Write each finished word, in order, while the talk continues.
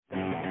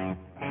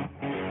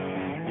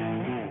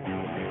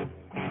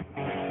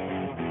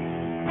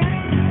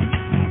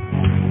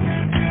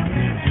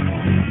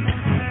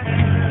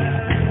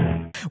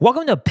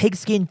Welcome to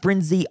Pigskin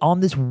Frenzy on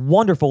this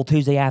wonderful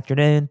Tuesday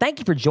afternoon. Thank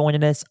you for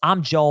joining us.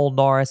 I'm Joel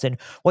Norris, and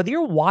whether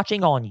you're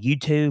watching on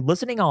YouTube,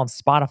 listening on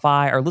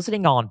Spotify, or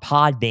listening on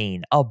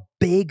Podbean, a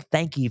big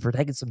thank you for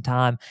taking some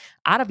time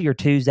out of your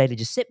Tuesday to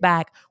just sit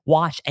back,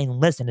 watch, and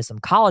listen to some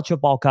college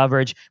football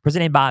coverage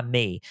presented by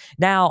me.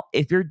 Now,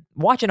 if you're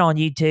watching on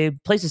YouTube,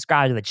 please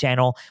subscribe to the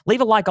channel, leave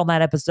a like on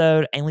that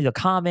episode, and leave a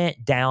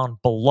comment down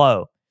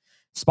below.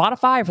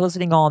 Spotify, if you're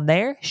listening on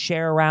there,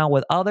 share around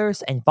with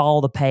others and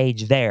follow the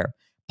page there.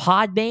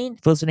 Podbean,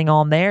 if you're listening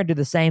on there, do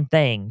the same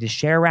thing. Just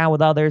share around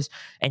with others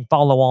and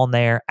follow on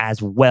there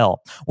as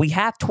well. We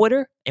have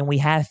Twitter and we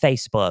have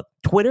Facebook.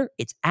 Twitter,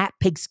 it's at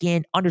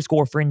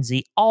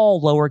pigskin_frenzy,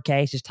 all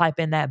lowercase. Just type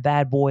in that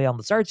bad boy on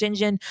the search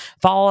engine.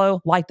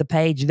 Follow, like the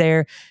page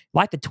there,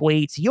 like the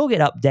tweets. You'll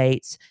get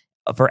updates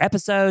for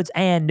episodes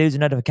and news and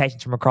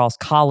notifications from across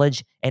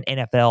college and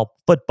NFL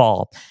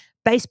football.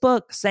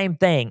 Facebook, same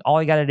thing.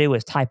 All you got to do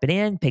is type it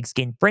in,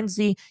 Pigskin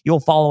Frenzy. You'll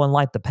follow and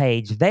like the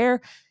page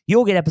there.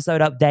 You'll get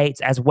episode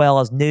updates as well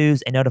as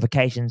news and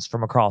notifications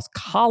from across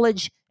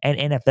college and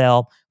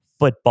NFL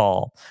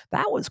football.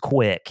 That was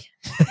quick.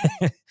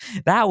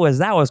 that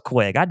was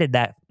quick. I did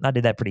that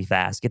pretty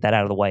fast. Get that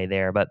out of the way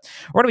there. But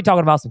we're going to be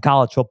talking about some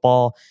college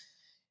football.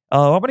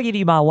 I'm going to give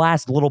you my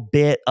last little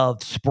bit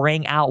of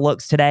spring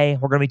outlooks today.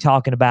 We're going to be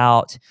talking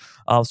about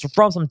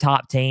from some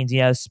top teams.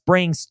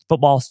 Spring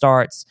football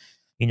starts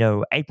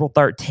April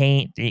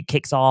 13th. It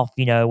kicks off,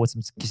 with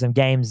some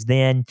games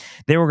then.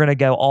 Then we're going to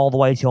go all the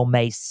way till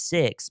May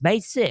 6th. May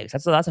 6th,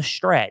 that's a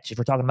stretch if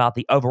we're talking about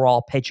the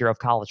overall picture of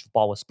college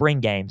football with spring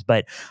games.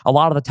 But a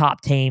lot of the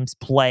top teams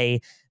play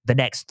the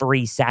next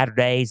 3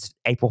 Saturdays,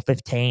 April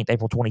 15th,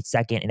 April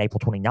 22nd, and April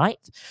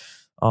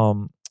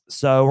 29th.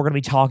 So we're going to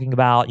be talking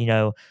about,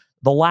 the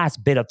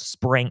last bit of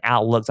spring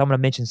outlooks. I'm going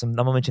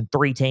to mention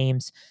 3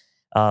 teams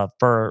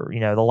for,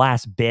 the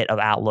last bit of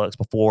outlooks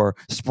before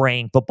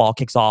spring football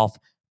kicks off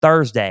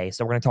Thursday.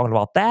 So we're going to talk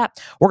about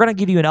that. We're going to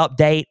give you an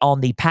update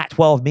on the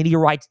Pac-12 media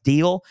rights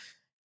deal.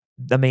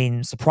 I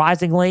mean,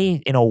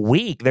 surprisingly, in a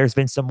week, there's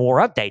been some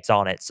more updates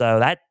on it.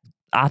 So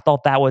I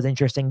thought that was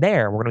interesting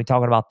there. We're going to be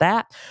talking about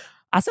that.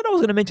 I said I was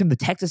going to mention the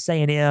Texas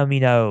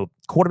A&M,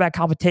 quarterback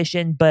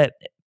competition, but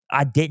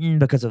I didn't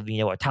because of,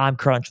 a time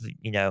crunch,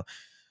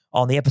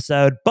 on the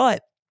episode.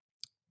 But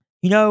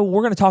we're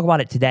going to talk about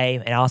it today,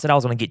 and I said I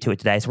was going to get to it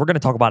today, so we're going to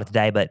talk about it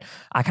today, but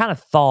I kind of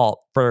thought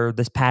for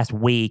this past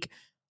week,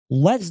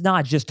 let's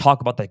not just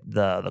talk about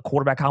the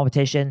quarterback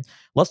competition.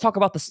 Let's talk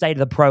about the state of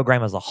the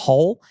program as a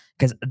whole,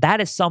 because that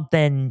is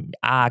something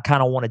I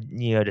kind of want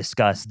to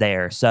discuss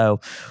there. So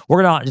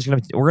we're going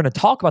to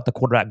talk about the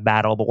quarterback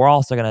battle, but we're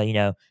also going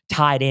to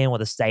tie it in with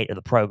the state of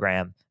the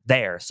program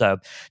there. So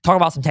talk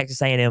about some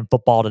Texas A&M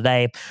football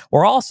today.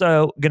 We're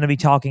also going to be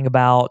talking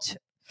about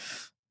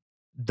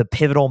the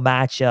pivotal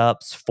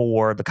matchups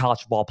for the college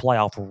football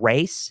playoff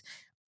race.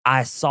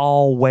 I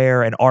saw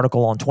where an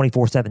article on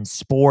 24/7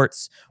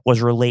 Sports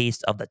was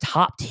released of the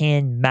top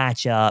 10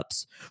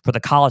 matchups for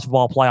the college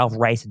football playoff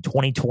race in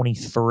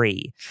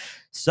 2023.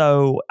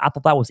 So I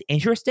thought that was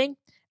interesting,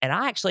 and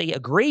I actually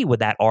agree with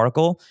that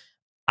article.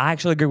 I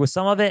actually agree with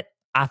some of it.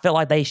 I felt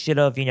like they should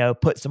have,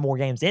 put some more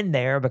games in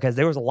there because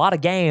there was a lot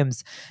of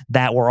games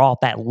that were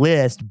off that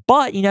list.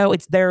 But,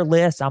 it's their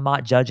list. I'm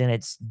not judging.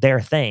 It's their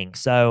thing.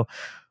 So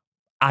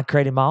I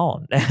created my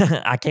own.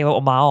 I came up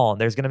with my own.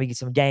 There's going to be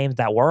some games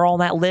that were on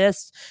that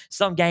list,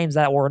 some games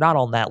that were not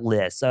on that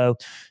list. So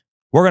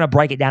we're going to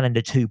break it down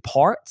into 2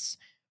 parts.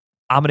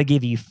 I'm going to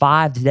give you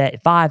 5 today,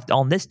 5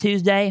 on this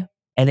Tuesday,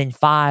 and then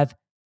 5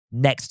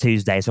 next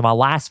Tuesday. So my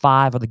last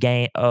 5 of the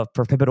game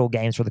for pivotal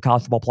games for the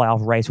college football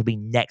playoff race will be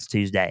next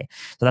Tuesday.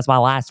 So that's my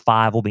last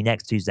 5 will be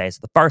next Tuesday. So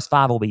the first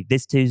 5 will be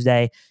this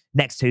Tuesday,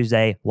 next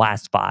Tuesday,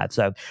 last 5.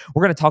 So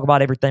we're going to talk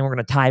about everything. We're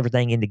going to tie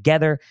everything in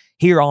together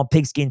here on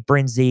Pigskin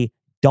Frenzy.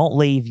 Don't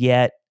leave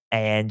yet,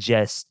 and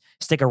just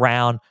stick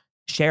around,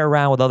 share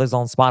around with others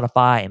on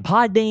Spotify and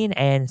Podbean,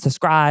 and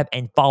subscribe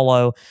and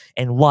follow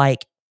and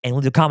like and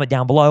leave a comment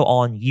down below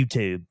on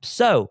YouTube.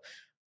 So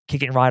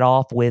kicking right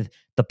off with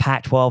the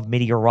Pac-12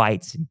 media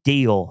rights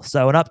deal.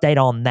 So an update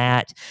on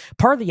that.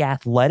 Per The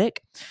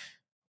Athletic,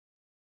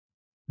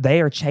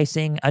 they are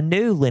chasing a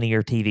new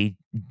linear TV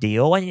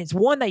deal, and it's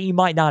one that you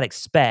might not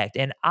expect.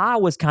 And I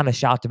was kind of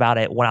shocked about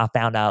it when I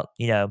found out,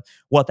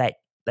 what that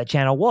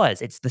channel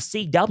was. It's the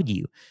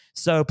CW.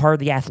 So per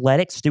The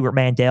Athletic, Stuart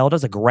Mandel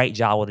does a great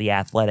job with The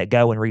Athletic.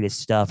 Go and read his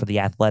stuff for The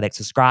Athletic.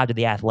 Subscribe to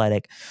The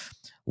Athletic.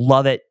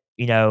 Love it.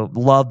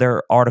 Love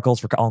their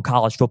articles on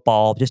college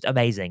football. Just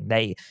amazing.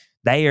 They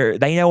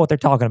know what they're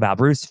talking about.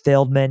 Bruce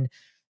Feldman,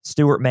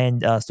 Stuart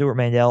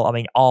Mandel. I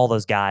mean, all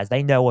those guys,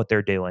 they know what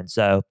they're doing.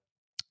 So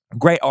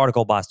great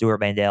article by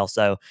Stuart Mandel.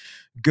 So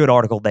good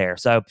article there.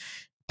 So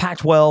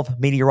Pac-12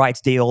 media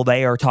rights deal.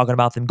 They are talking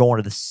about them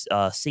going to the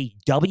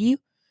CW.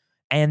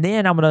 And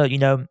then I'm going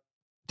to,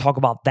 talk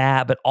about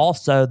that, but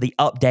also the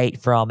update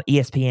from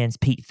ESPN's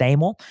Pete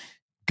Thamel.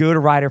 Good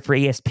writer for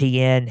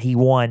ESPN. He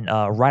won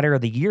Writer of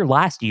the Year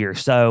last year.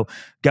 So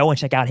go and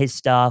check out his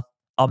stuff.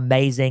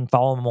 Amazing.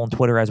 Follow him on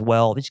Twitter as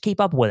well. Just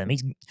keep up with him.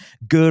 He's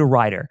a good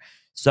writer.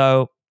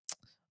 So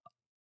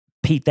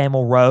Pete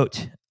Thamel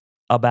wrote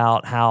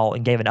about how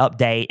and gave an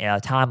update,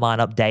 a timeline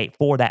update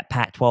for that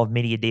Pac-12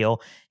 media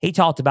deal. He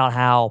talked about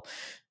how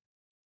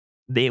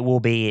it will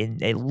be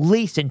at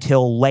least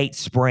until late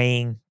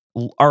spring,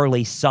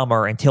 early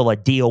summer until a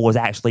deal was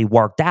actually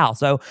worked out.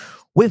 So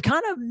we've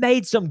kind of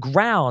made some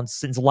ground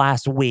since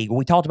last week.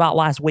 We talked about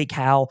last week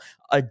how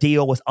a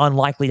deal was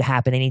unlikely to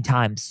happen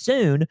anytime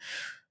soon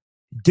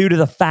due to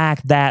the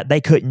fact that they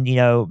couldn't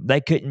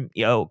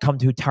come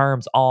to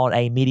terms on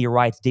a media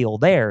rights deal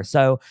there.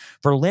 So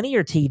for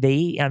linear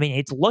TV, I mean,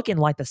 it's looking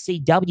like the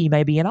CW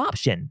may be an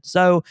option.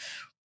 So,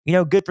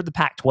 good for the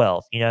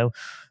Pac-12.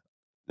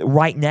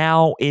 Right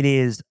now it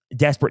is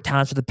desperate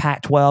times for the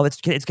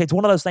Pac-12. It's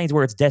one of those things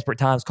where it's desperate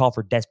times call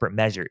for desperate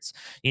measures.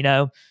 You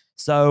know,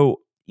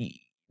 so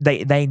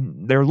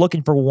they're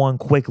looking for one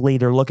quickly.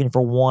 They're looking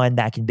for one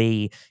that can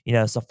be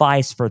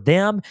suffice for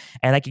them,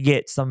 and they can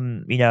get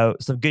some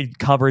good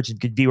coverage and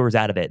good viewers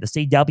out of it. The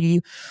CW.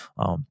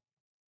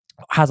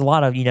 Has a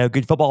lot of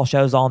good football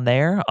shows on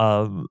there.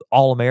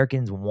 All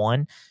Americans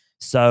won,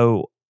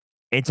 so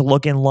it's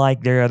looking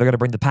like they're going to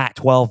bring the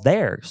Pac-12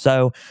 there.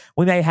 So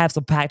we may have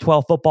some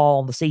Pac-12 football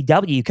on the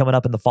CW coming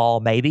up in the fall,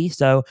 maybe.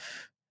 So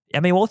I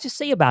mean, we'll just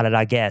see about it,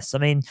 I guess. I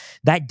mean,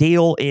 that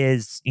deal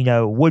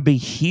would be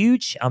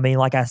huge. I mean,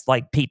 like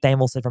Pete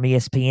Thamel said from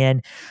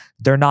ESPN,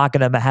 they're not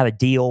going to have a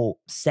deal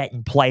set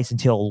in place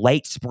until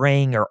late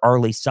spring or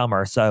early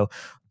summer. So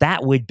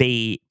that would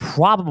be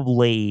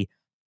probably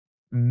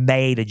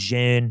May to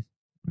June,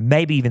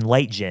 maybe even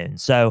late June.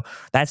 So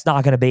that's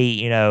not going to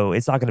be,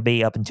 it's not going to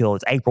be up until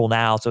it's April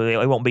now. So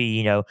it won't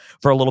be,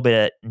 for a little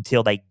bit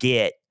until they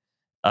get,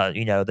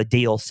 the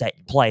deal set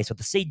in place. But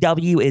the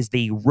CW is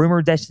the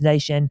rumored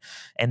destination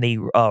and the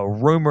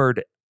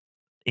rumored,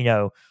 you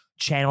know,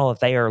 channel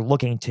that they are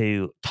looking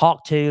to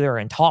talk to. They're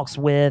in talks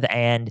with,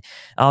 and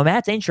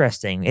that's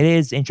interesting. It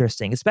is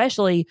interesting,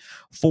 especially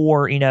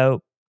for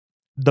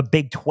the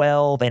Big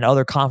 12 and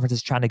other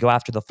conferences trying to go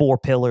after the four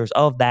pillars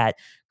of that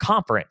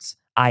conference,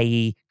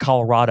 i.e.,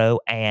 Colorado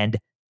and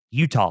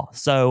Utah.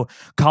 So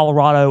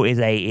Colorado is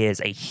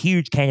a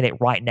huge candidate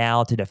right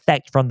now to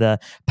defect from the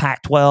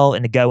Pac-12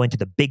 and to go into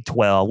the Big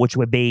 12, which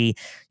would be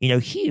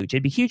huge.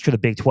 It'd be huge for the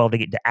Big 12 to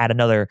get to add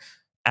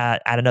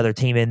another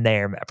team in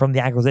there from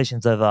the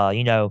acquisitions of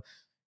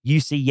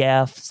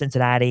UCF,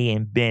 Cincinnati,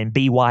 and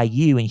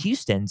BYU in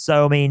Houston.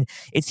 So I mean,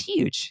 it's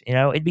huge.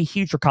 It'd be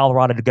huge for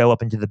Colorado to go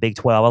up into the Big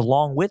 12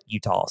 along with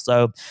Utah.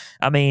 So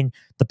I mean,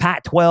 the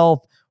Pac-12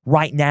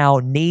 right now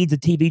needs a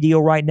TV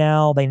deal. Right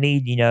now, they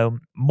need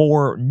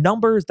more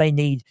numbers. They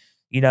need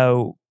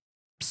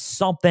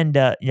something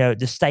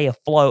to stay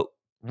afloat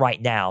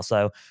right now.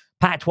 So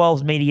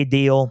Pac-12's media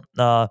deal,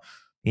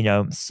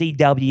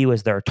 CW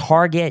is their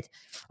target.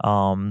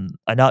 An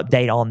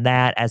update on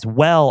that, as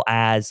well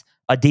as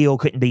a deal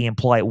couldn't be in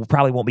play.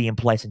 Probably won't be in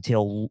place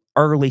until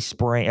early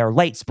spring or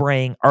late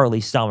spring,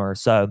 early summer.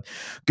 So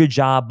good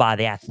job by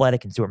the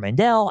Athletic and Stuart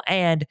Mandel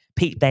and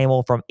Pete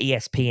Thamel from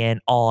ESPN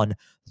on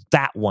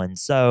that one.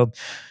 So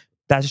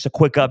that's just a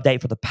quick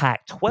update for the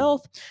Pac-12.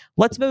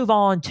 Let's move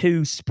on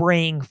to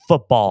spring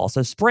football.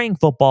 So spring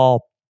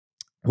football,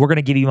 we're going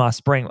to give you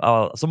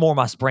some more of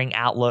my spring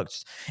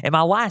outlooks and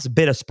my last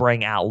bit of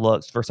spring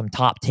outlooks for some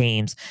top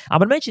teams. I'm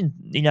going to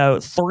mention,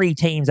 three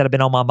teams that have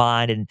been on my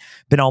mind and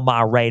been on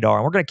my radar.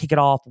 And we're going to kick it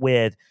off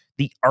with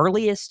the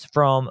earliest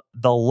from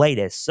the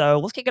latest. So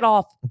let's kick it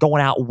off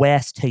going out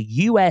west to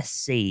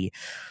USC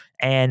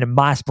and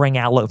my spring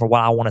outlook for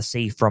what I want to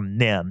see from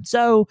them.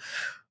 So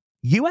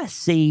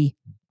USC,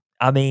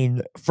 I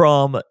mean,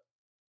 from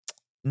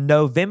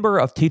November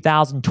of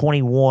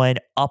 2021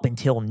 up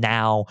until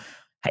now,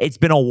 it's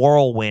been a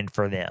whirlwind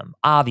for them,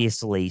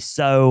 obviously.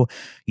 So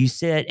you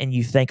sit and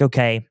you think,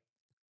 okay,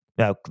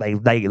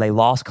 they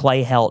lost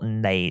Clay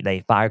Helton,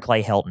 they fired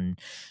Clay Helton,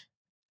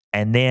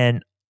 and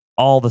then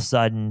all of a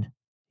sudden,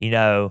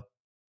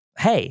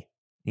 hey,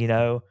 you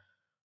know,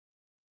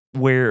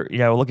 we're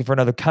looking for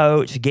another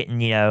coach, getting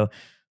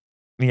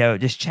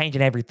just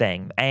changing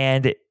everything,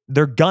 and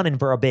they're gunning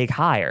for a big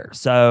hire.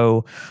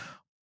 So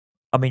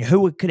I mean,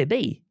 who could it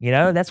be?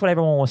 That's what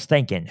everyone was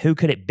thinking. Who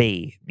could it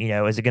be?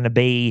 Is it going to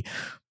be?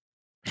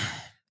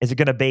 Is it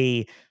going to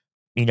be?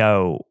 You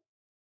know,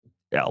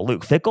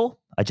 Luke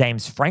Fickle,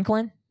 James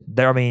Franklin.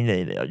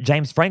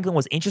 James Franklin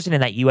was interested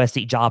in that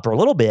USC job for a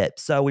little bit,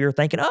 so we were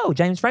thinking, oh,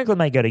 James Franklin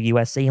may go to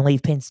USC and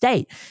leave Penn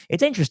State.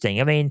 It's interesting.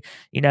 I mean,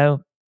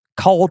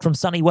 cold from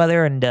sunny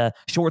weather and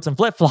shorts and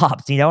flip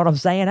flops. You know what I'm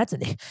saying?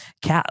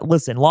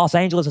 Listen. Los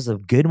Angeles is a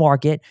good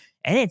market,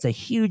 and it's a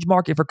huge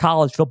market for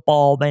college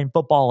football and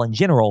football in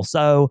general.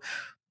 So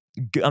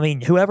I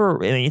mean,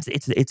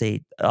 it's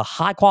a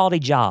high quality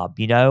job.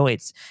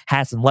 It's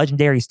has some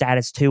legendary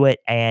status to it,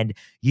 and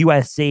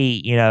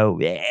USC.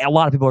 A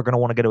lot of people are going to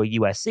want to go to a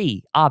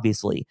USC,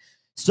 obviously.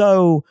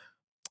 So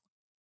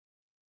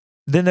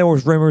then there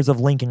was rumors of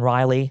Lincoln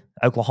Riley,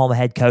 Oklahoma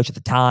head coach at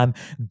the time,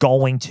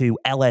 going to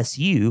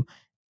LSU,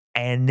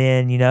 and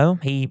then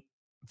he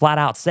flat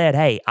out said,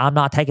 "Hey, I'm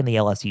not taking the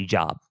LSU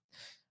job.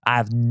 I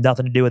have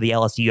nothing to do with the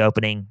LSU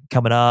opening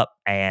coming up,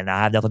 and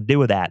I have nothing to do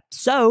with that."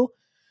 So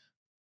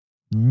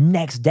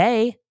Next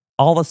day,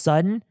 all of a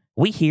sudden,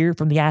 we hear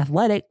from the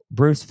Athletic,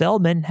 Bruce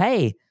Feldman,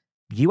 hey,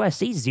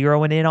 USC's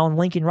zeroing in on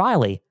Lincoln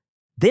Riley.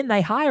 Then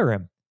they hire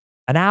him.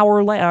 An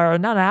hour later, or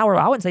not an hour,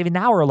 I wouldn't say even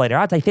an hour later.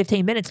 I'd say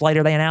 15 minutes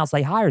later, they announced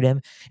they hired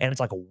him. And it's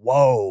like,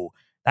 whoa,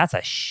 that's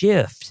a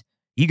shift.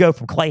 You go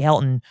from Clay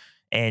Helton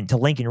and to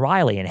Lincoln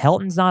Riley. And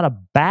Helton's not a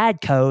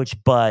bad coach,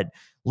 but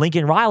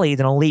Lincoln Riley is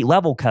an elite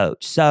level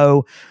coach.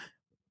 So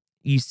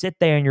you sit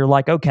there and you're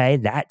like, okay,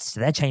 that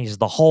changes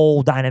the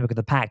whole dynamic of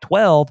the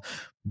Pac-12.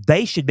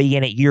 They should be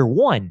in at year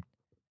one.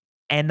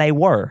 And they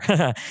were.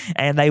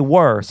 And they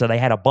were. So they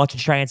had a bunch of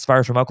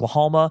transfers from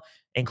Oklahoma,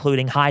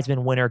 including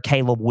Heisman winner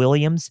Caleb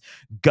Williams,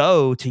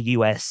 go to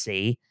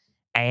USC.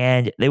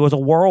 And it was a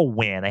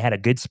whirlwind. They had a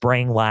good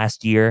spring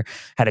last year,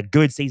 had a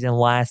good season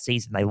last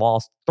season. They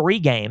lost 3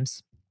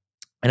 games.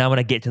 And I'm going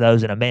to get to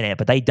those in a minute,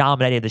 but they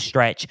dominated the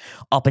stretch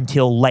up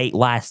until late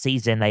last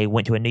season. They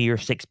went to a New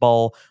Year's Six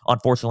Bowl.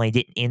 Unfortunately, it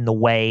didn't end the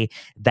way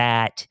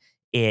that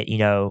it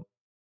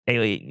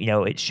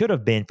should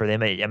have been for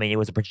them. It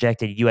was a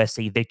projected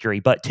USC victory,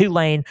 but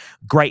Tulane,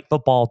 great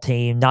football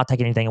team, not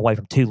taking anything away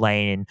from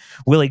Tulane and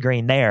Willie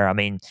Green there.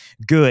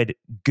 Good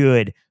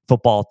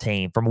football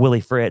team from Willie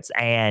Fritz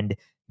and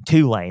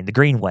Tulane, the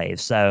Green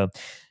Wave. So,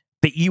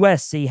 but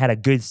USC had a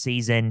good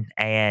season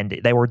and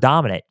they were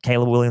dominant.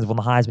 Caleb Williams won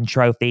the Heisman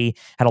Trophy,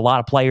 had a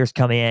lot of players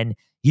come in.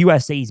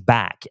 USC's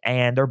back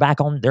and they're back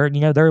at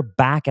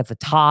the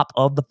top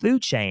of the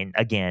food chain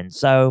again.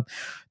 So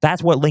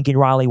that's what Lincoln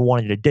Riley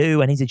wanted to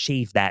do, and he's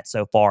achieved that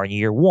so far in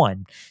year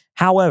one.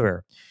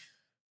 However,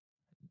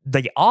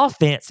 the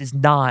offense is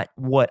not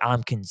what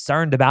I'm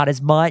concerned about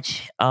as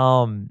much.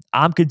 I'm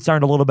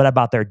concerned a little bit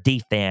about their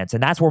defense,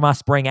 and that's where my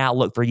spring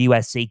outlook for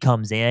USC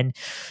comes in.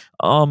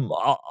 A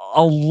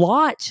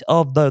lot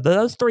of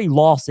those 3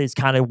 losses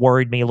kind of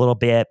worried me a little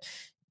bit.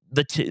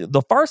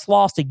 The first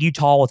loss to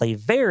Utah was a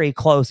very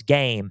close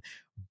game,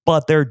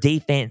 but their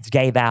defense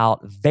gave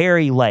out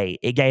very late.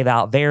 It gave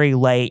out very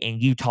late,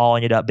 and Utah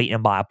ended up beating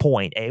them by a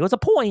point. It was a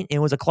point. It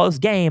was a close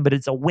game, but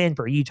it's a win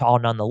for Utah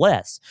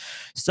nonetheless.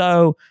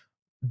 So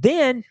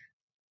then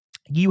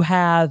you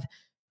have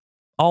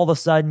all of a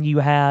sudden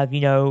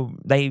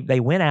they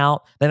went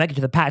out, they make it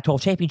to the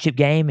Pac-12 championship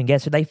game, and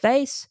guess who they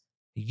face?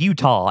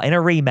 Utah in a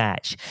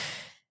rematch.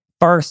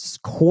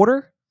 First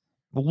quarter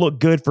looked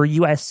good for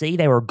USC.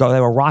 They were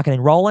rocking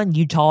and rolling.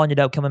 Utah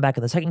ended up coming back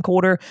in the second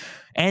quarter,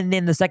 and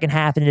then the second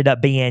half ended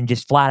up being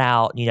just flat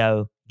out,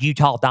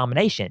 Utah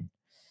domination.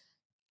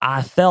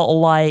 I felt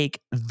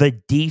like the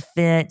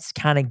defense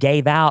kind of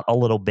gave out a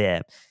little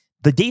bit.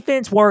 The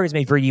defense worries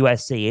me for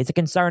USC. It's a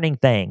concerning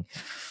thing.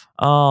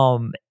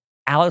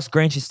 Alex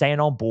Grinch is staying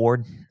on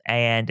board,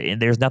 and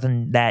there's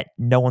nothing that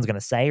no one's going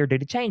to say or do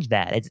to change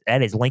that.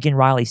 That is Lincoln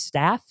Riley's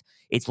staff.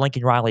 It's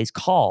Lincoln Riley's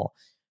call.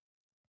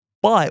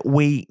 But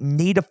we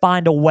need to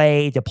find a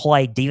way to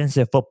play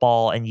defensive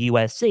football in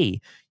USC.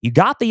 You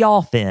got the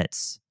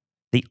offense.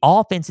 The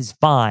offense is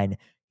fine.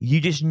 You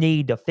just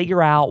need to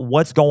figure out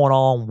what's going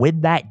on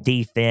with that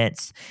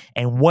defense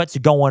and what's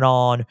going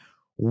on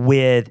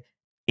with,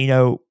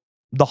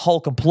 the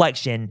whole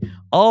complexion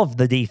of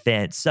the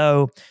defense.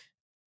 So,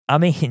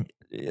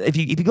 if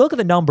you look at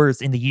the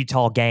numbers in the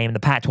Utah game, the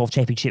Pac-12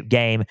 championship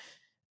game,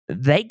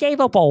 they gave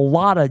up a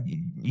lot of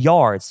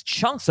yards,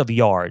 chunks of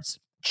yards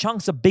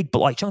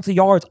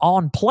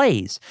on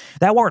plays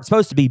that weren't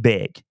supposed to be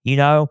big.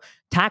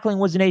 Tackling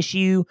was an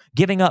issue.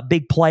 Giving up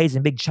big plays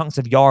and big chunks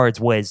of yards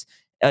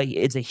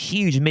it's a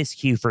huge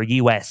miscue for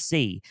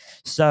USC.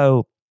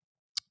 So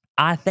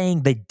I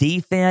think the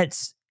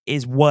defense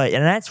is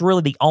and that's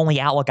really the only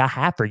outlook I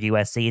have for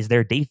USC is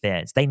their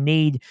defense. They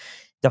need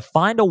to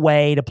find a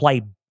way to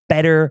play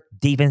better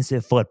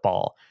defensive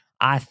football.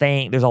 I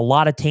think there's a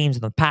lot of teams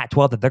in the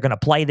Pac-12 that they're going to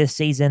play this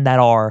season that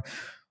are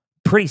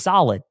pretty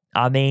solid.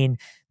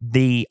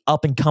 The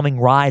up-and-coming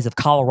rise of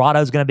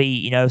Colorado is going to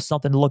be,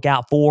 something to look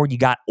out for. You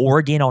got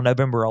Oregon on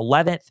November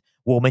 11th.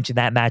 We'll mention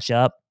that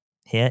matchup.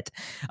 Hint.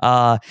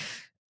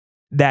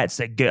 That's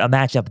a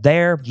matchup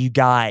there. You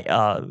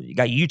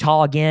got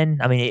Utah again.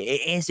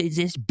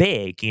 It's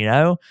big.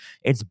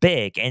 It's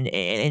big, and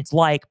it's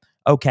like,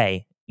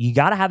 okay, you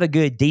got to have a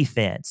good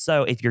defense.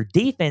 So if your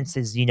defense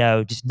is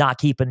just not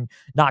keeping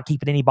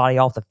anybody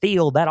off the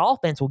field, that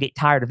offense will get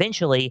tired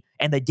eventually,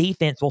 and the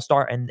defense will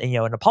start, and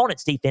an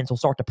opponent's defense will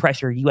start to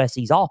pressure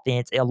USC's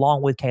offense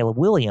along with Caleb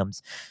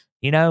Williams.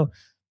 Then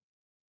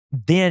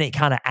it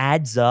kind of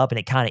adds up and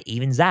it kind of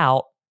evens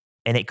out,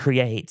 and it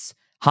creates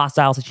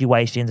hostile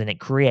situations, and it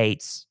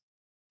creates,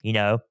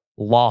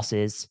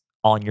 losses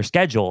on your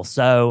schedule.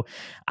 So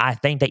I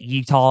think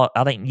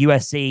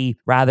USC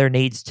rather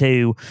needs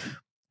to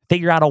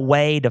figure out a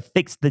way to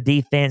fix the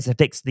defense and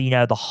fix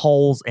the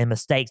holes and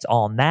mistakes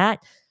on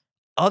that.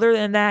 Other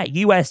than that,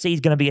 USC is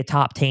going to be a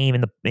top team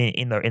in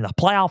the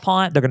playoff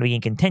hunt. They're going to be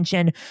in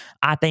contention.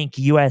 I think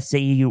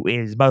USC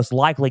is most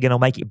likely going to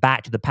make it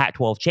back to the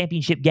Pac-12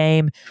 championship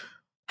game.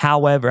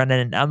 However, and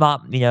then I'm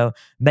not,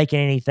 making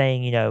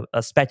anything,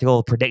 a spectacle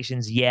of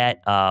predictions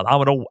yet.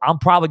 I'm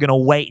probably gonna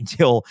wait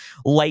until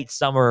late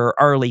summer,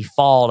 early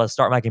fall to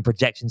start making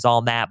projections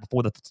on that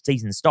before the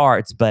season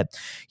starts. But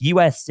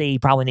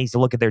USC probably needs to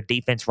look at their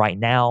defense right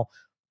now.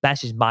 That's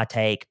just my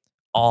take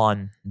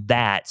on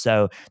that.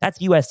 So that's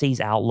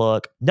USC's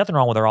outlook. Nothing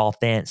wrong with their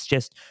offense.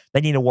 Just they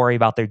need to worry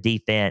about their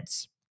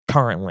defense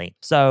currently.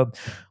 So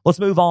let's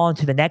move on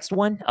to the next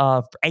one.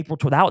 For April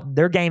 12th.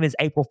 Their game is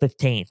April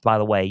 15th, by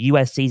the way.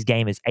 USC's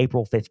game is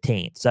April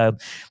 15th. So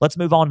let's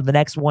move on to the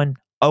next one.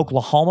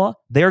 Oklahoma,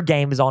 their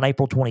game is on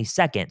April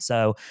 22nd.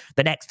 So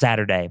the next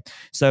Saturday.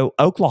 So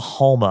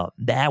Oklahoma,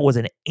 that was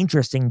an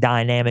interesting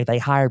dynamic. They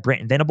hired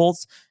Brent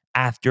Venables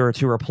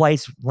to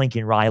replace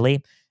Lincoln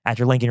Riley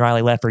after Lincoln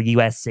Riley left for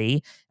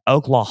USC.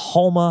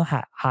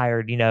 Oklahoma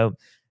hired,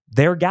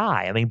 their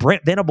guy. I mean,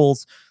 Brent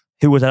Venables,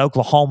 who was at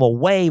Oklahoma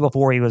way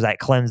before he was at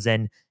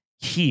Clemson.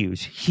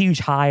 Huge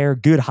hire,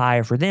 good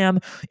hire for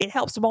them. It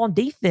helps them on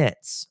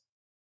defense.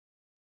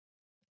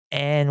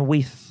 And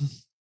we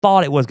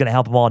thought it was going to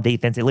help them on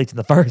defense, at least in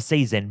the first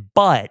season.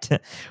 But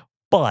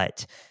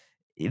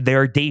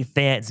their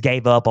defense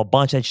gave up a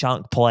bunch of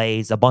chunk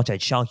plays, a bunch of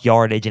chunk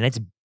yardage, and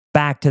it's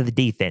back to the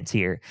defense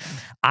here.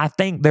 I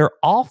think their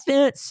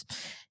offense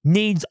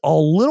needs a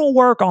little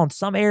work on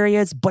some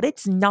areas, but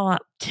it's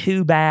not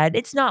too bad.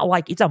 It's not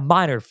like it's a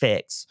minor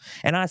fix.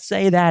 And I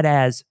say that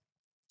as,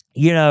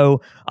 a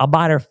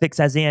minor fix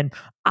as in,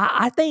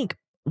 I think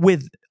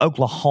with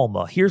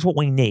Oklahoma, here's what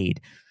we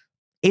need.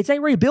 It's a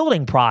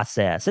rebuilding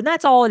process, and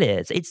that's all it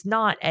is. It's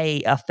not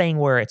a thing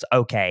where it's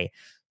okay.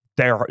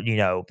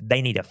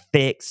 They need to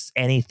fix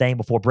anything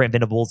before Brent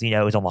Venables,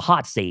 is on the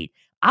hot seat.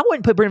 I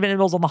wouldn't put Brent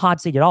Venables on the hot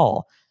seat at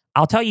all.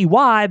 I'll tell you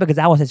why, because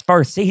that was his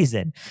first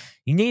season.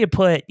 You need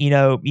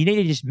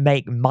to just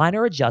make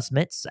minor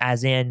adjustments,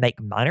 as in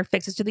make minor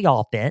fixes to the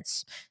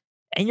offense,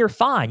 and you're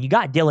fine. You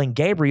got Dylan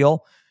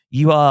Gabriel.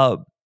 You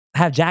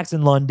have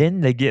Jackson London,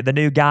 the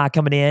new guy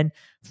coming in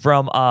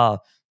from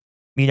out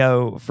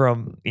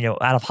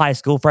of high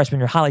school,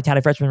 highly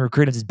touted freshman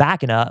recruit is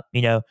backing up,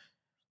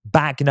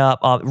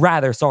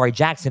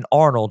 Jackson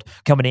Arnold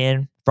coming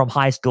in from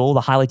high school,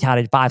 the highly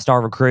touted 5-star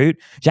recruit.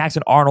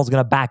 Jackson Arnold's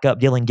going to back up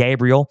Dylan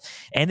Gabriel,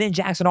 and then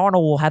Jackson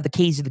Arnold will have the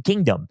keys to the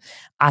kingdom.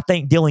 I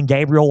think Dylan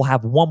Gabriel will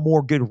have one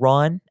more good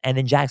run, and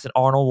then Jackson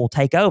Arnold will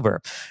take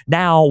over.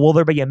 Now, will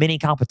there be a mini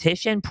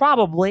competition?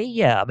 Probably,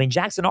 yeah. I mean,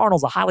 Jackson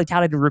Arnold's a highly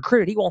touted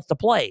recruit. He wants to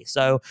play,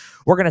 so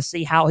we're going to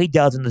see how he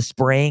does in the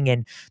spring,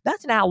 and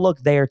that's an outlook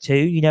there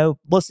too.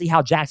 Let's see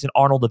how Jackson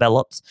Arnold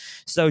develops.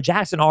 So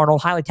Jackson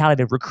Arnold, highly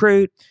touted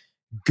recruit,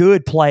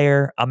 good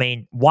player. I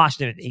mean,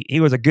 Washington, he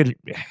was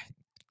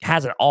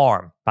has an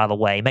arm, by the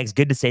way. He makes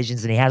good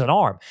decisions, and he has an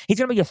arm. He's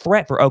going to be a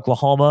threat for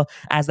Oklahoma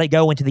as they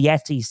go into the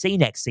SEC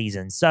next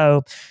season.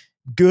 So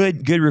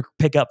good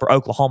pickup for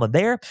Oklahoma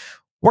there.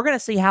 We're going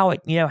to see how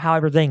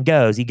everything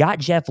goes. You got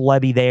Jeff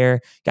Lebby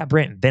there, got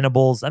Brent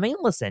Venables. I mean,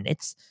 listen,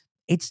 it's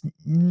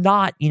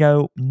not,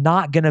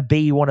 not going to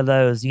be one of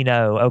those,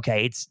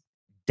 okay, it's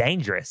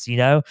dangerous.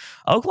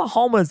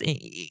 Oklahoma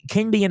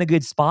can be in a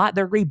good spot.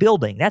 They're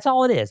rebuilding. That's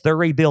all it is. They're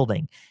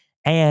rebuilding.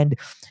 And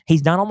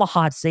he's not on the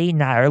hot seat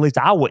now, or at least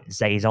I wouldn't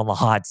say he's on the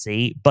hot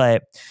seat,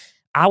 but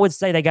I would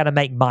say they got to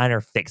make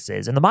minor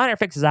fixes. And the minor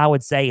fixes I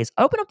would say is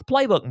open up the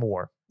playbook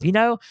more.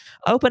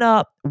 Open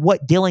up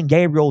what Dylan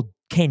Gabriel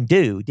can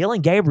do.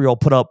 Dylan Gabriel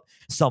put up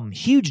some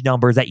huge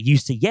numbers at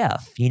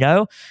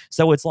UCF,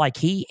 so it's like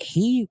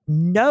he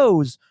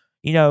knows,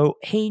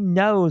 he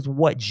knows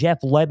what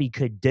Jeff Lebby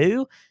could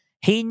do.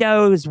 He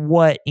knows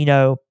what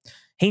what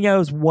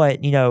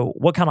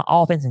kind of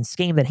offense and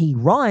scheme that he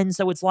runs.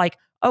 So it's like,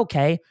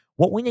 okay,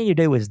 what we need to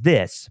do is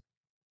this.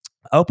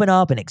 Open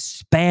up and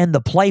expand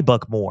the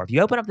playbook more. If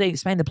you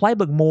expand the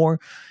playbook more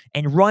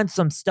and run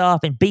some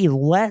stuff and be a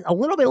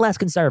little bit less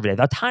conservative,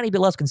 a tiny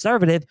bit less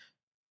conservative,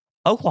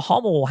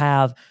 Oklahoma will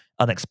have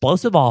an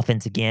explosive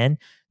offense again.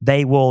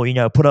 They will,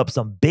 put up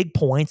some big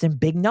points and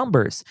big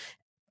numbers.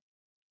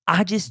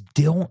 I just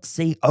don't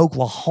see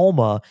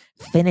Oklahoma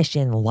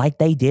finishing like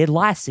they did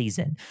last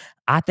season.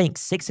 I think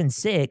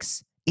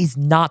 6-6 is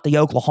not the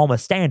Oklahoma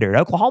standard.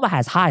 Oklahoma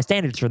has high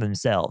standards for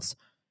themselves.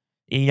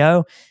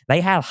 They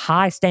have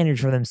high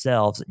standards for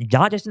themselves,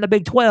 not just in the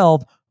Big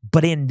 12,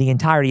 but in the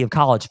entirety of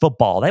college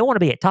football. They want to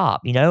be at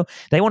top,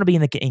 They want to be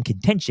in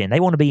contention. They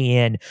want to be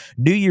in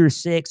New Year's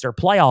Six or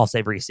playoffs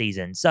every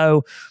season.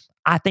 So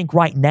I think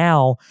right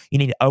now you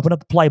need to open up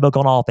the playbook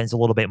on offense a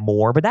little bit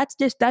more, but that's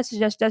just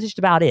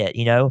about it,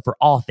 for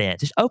offense.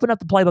 Just open up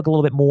the playbook a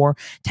little bit more,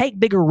 take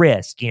bigger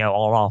risks,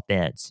 on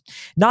offense.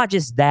 Not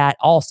just that,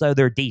 also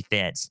their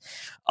defense.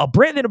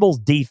 Brent Venables'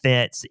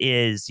 defense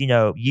is,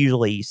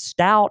 usually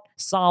stout,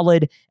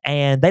 solid,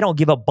 and they don't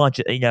give up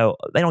they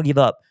don't give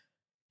up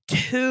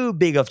too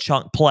big of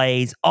chunk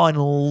plays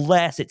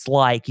unless it's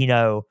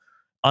you're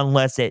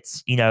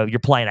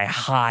playing a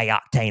high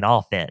octane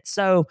offense.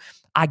 So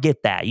I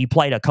get that. You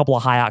played a couple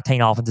of high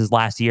octane offenses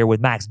last year with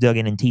Max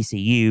Duggan and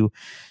TCU,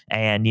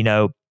 and you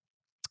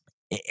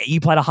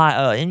played a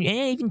high, and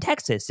even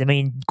Texas. I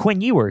mean,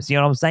 Quinn Ewers, you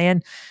know what I'm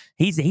saying?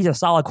 He's a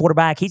solid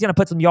quarterback. He's going to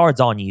put some yards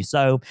on you.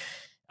 So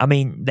I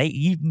mean,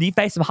 you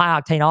face some high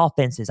octane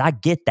offenses. I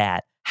get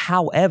that.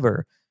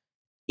 However,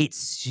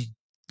 it's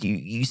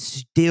you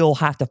still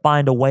have to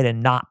find a way to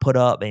not put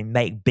up and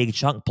make big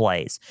chunk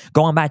plays.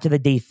 Going back to the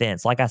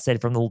defense, like I said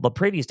from the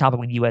previous topic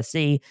with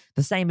USC,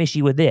 the same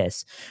issue with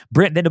this.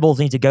 Brent Venables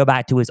needs to go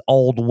back to his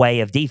old way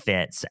of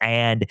defense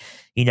and,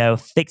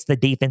 fix the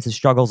defensive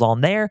struggles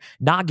on there,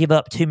 not give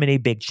up too many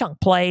big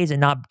chunk plays and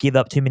not give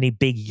up too many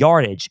big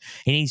yardage.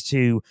 He needs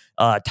to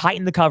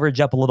tighten the coverage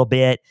up a little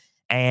bit.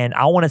 And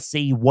I want to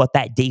see what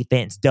that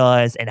defense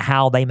does and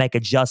how they make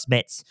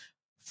adjustments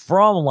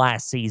from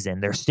last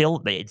season.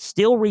 It's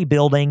still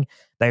rebuilding.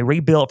 They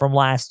rebuilt from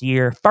last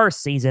year,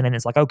 first season, and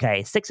it's like,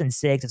 okay,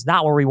 6-6. It's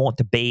not where we want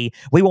to be.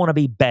 We want to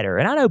be better.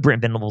 And I know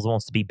Brent Venables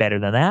wants to be better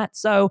than that.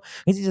 So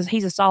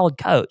he's a solid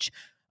coach.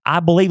 I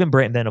believe in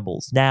Brent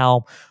Venables.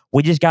 Now,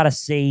 we just got to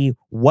see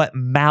what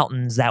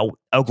mountains that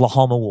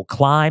Oklahoma will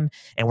climb,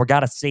 and we're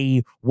got to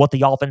see what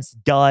the offense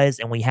does,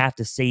 and we have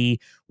to see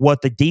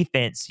what the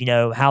defense,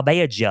 how they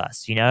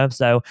adjust,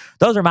 So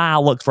those are my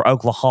outlooks for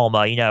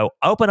Oklahoma.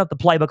 Open up the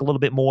playbook a little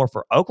bit more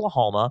for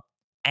Oklahoma,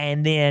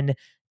 and then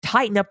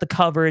tighten up the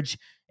coverage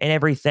and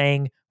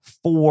everything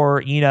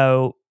for,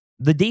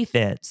 the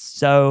defense.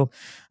 So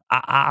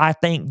I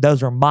think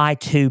those are my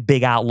two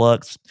big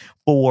outlooks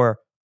for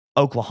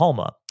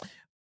Oklahoma.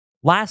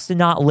 Last and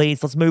not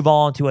least, let's move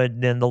on to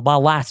my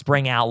last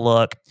spring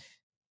outlook.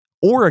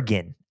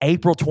 Oregon,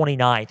 April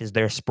 29th is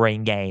their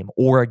spring game.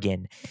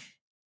 Oregon.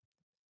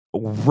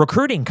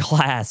 Recruiting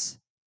class,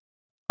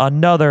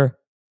 another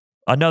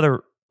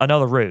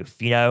roof,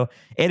 It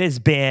has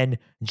been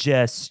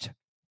just,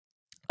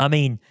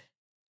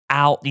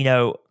 out,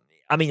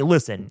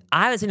 listen,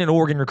 I haven't seen an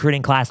Oregon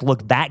recruiting class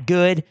look that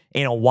good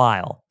in a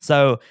while.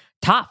 So,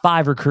 top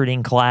 5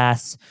 recruiting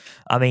class.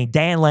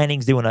 Dan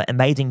Lanning's doing an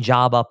amazing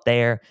job up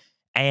there.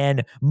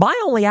 And my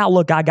only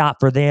outlook I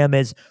got for them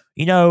is,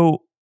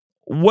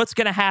 what's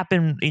going to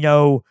happen,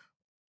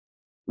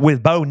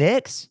 with Bo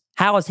Nix.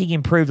 How has he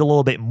improved a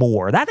little bit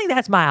more? I think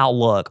that's my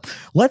outlook.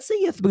 Let's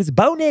see because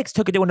Bo Nix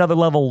took it to another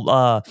level,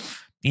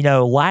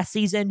 last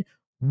season.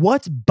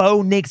 What's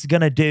Bo Nix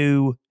going to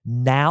do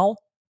now?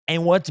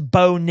 And what's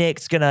Bo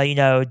Nix going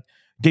to,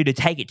 do to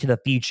take it to the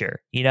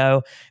future?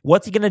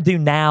 What's he going to do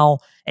now?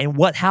 And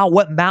what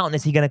mountain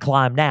is he going to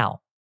climb now?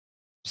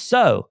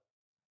 So,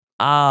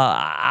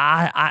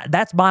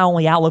 that's my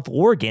only outlook for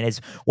Oregon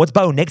is what's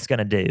Bo Nix going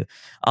to do.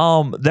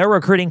 Their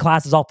recruiting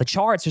class is off the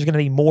charts. There's going to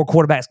be more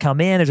quarterbacks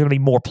come in. There's going to be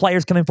more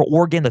players coming for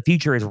Oregon. The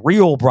future is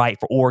real bright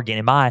for Oregon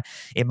in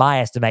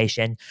my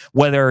estimation.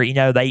 Whether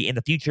they in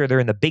the future they're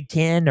in the Big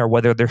Ten or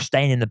whether they're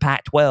staying in the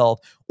Pac-12,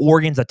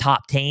 Oregon's a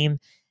top team,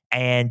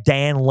 and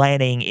Dan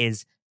Lanning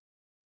is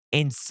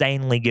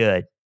insanely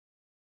good.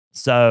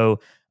 So,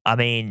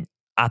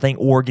 I think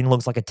Oregon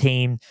looks like a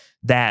team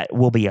that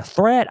will be a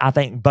threat. I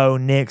think Bo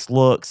Nix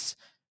looks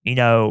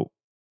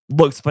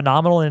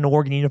phenomenal in an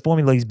Oregon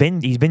uniform. He's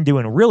been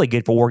doing really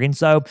good for Oregon.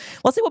 So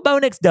let's see what Bo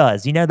Nix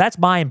does. That's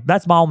my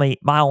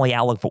only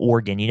outlook for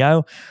Oregon.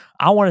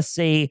 I want to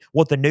see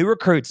what the new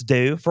recruits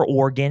do for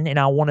Oregon, and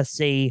I want to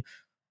see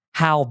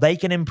how they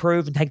can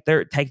improve and take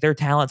their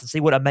talents and see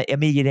what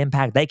immediate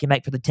impact they can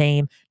make for the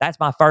team. That's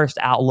my first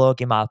outlook,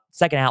 and my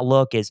second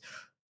outlook is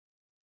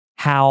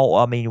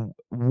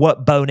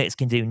what Bo Nix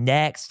can do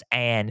next,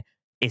 and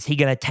is he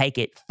going to take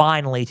it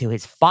finally to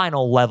his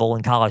final level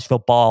in college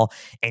football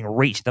and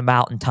reach the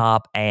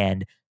mountaintop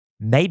and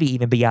maybe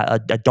even be a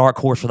dark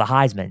horse for the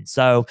Heisman?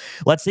 So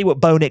let's see what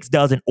Bo Nix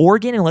does in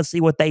Oregon, and let's see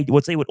what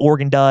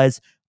Oregon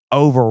does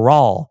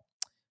overall.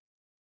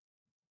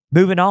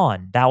 Moving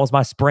on, that was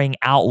my spring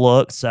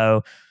outlook.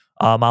 So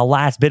my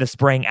last bit of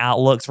spring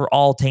outlooks for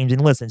all teams.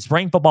 And listen,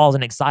 spring football is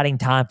an exciting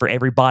time for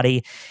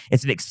everybody.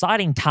 It's an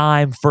exciting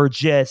time for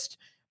just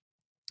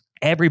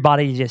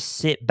everybody to just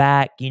sit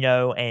back,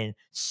 and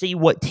see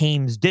what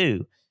teams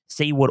do.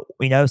 See what,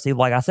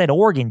 like I said,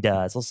 Oregon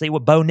does. Let's see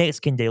what Bo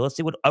Nix can do. Let's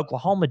see what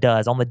Oklahoma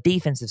does on the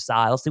defensive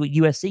side. Let's see what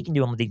USC can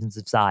do on the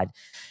defensive side.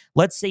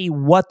 Let's see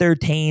what their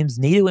teams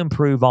need to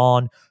improve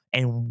on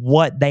and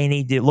what they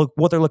need to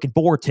what they're looking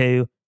forward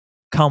to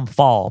come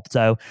fall.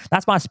 So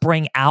that's my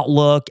spring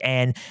outlook.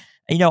 And,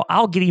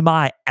 I'll give you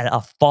my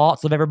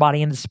thoughts of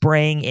everybody in the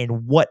spring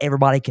and what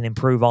everybody can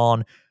improve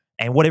on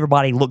and what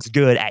everybody looks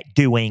good at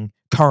doing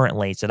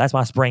currently. So that's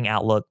my spring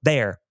outlook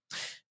there.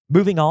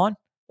 Moving on,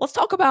 let's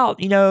talk about,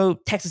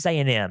 Texas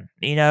A&M,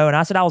 and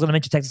I said I was going to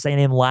mention Texas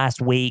A&M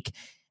last week,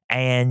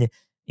 and,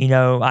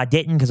 I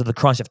didn't because of the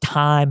crunch of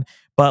time,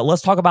 but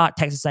let's talk about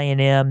Texas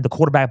A&M, the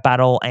quarterback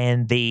battle,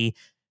 and the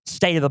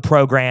state of the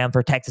program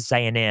for Texas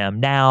A&M.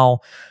 Now,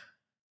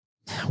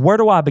 where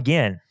do I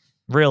begin?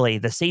 Really,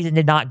 the season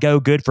did not go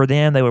good for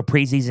them. They were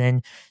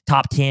preseason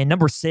top 10,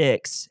 number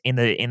 6 in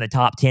the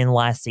top 10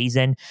 last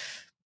season.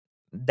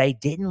 They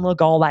didn't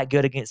look all that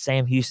good against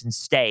Sam Houston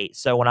State.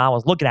 So when I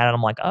was looking at it,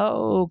 I'm like,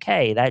 oh,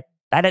 okay, that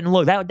didn't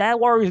look that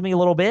worries me a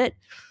little bit.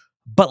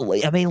 But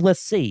let's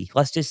see.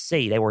 Let's just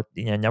see. They were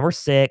number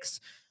 6.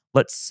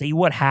 Let's see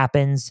what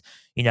happens.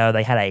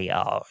 They had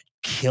a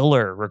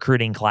killer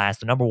recruiting class,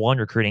 the number one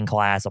recruiting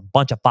class, a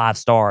bunch of 5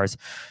 stars,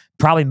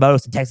 probably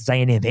most in Texas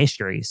A&M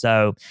history.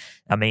 So,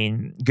 I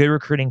mean, good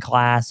recruiting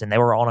class, and they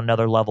were on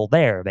another level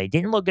there. They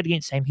didn't look good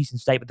against Sam Houston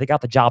State, but they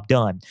got the job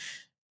done.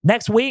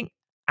 Next week,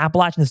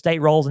 Appalachian State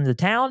rolls into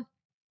town.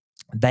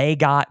 They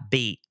got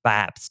beat by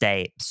App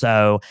State.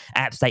 So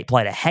App State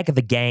played a heck of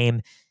a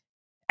game.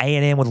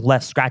 A&M was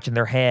left scratching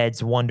their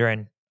heads,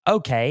 wondering,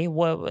 okay,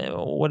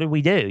 what did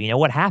we do?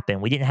 What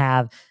happened? We didn't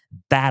have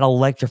that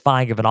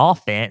electrifying of an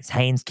offense.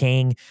 Haynes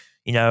King,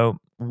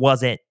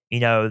 wasn't,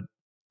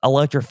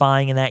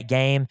 electrifying in that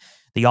game.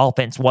 The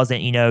offense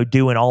wasn't,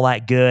 doing all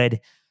that good.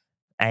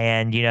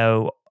 And,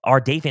 our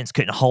defense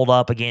couldn't hold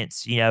up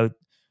against,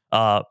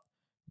 uh,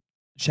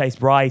 Chase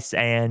Bryce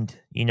and,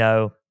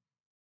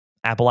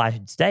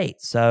 Appalachian State.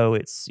 So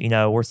it's,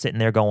 we're sitting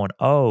there going,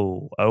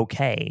 "Oh,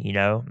 okay."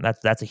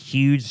 That's a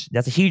huge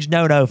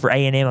no-no for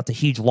A&M. That's a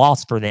huge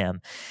loss for them.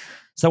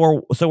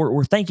 So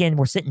we're thinking,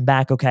 we're sitting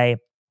back, okay,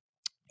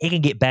 he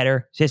can get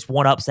better. Just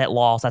one upset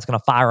loss, that's going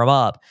to fire him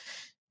up.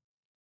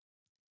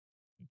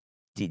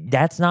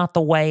 That's not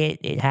the way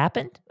it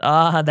happened.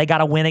 They got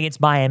a win against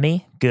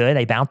Miami. Good.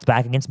 They bounced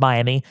back against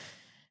Miami.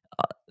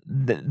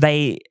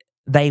 They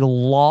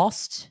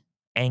lost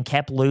and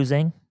kept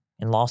losing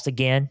and lost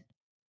again.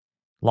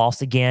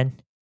 Lost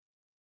again.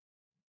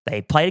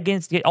 They played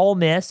against Ole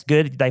Miss.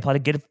 Good. They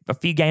played a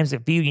few games, a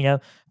few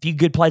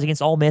good plays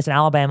against Ole Miss and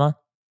Alabama.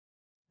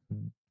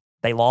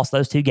 They lost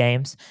those 2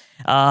 games.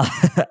 Uh,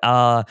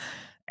 uh,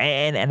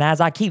 and as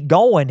I keep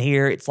going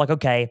here, it's like,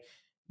 okay,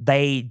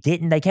 they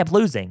kept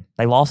losing.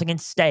 They lost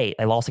against State.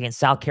 They lost against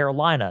South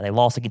Carolina. They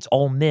lost against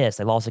Ole Miss.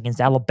 They lost against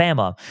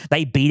Alabama.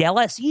 They beat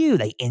LSU.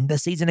 They end the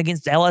season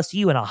against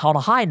LSU. And on a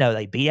high note,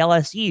 they beat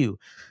LSU.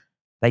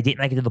 They didn't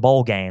make it to the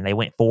bowl game. They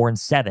went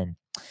 4-7.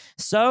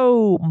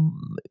 So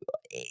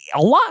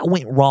a lot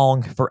went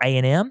wrong for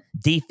A&M.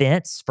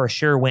 Defense for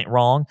sure went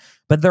wrong,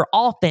 but their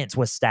offense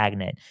was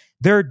stagnant.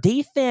 Their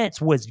defense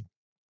was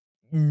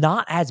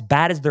not as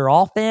bad as their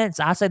offense.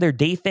 I say their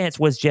defense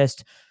was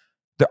just,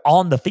 they're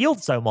on the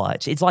field so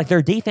much. It's like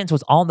their defense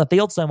was on the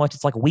field so much.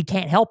 It's like, we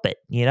can't help it,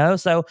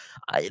 So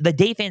the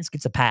defense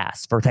gets a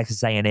pass for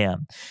Texas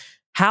A&M.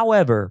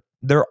 However,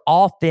 their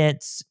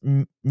offense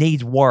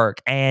needs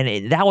work,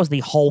 and that was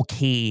the whole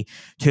key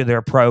to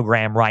their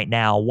program right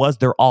now was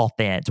their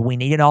offense. We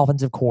need an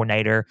offensive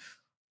coordinator.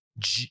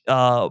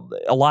 A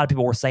lot of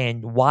people were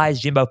saying, why is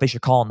Jimbo Fisher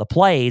calling the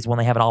plays when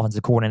they have an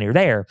offensive coordinator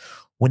there?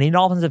 We need an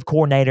offensive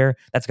coordinator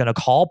that's going to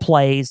call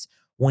plays.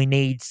 We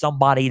need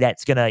somebody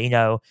that's going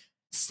to,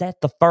 set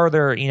the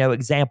further,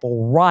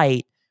 example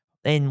right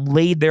and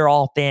lead their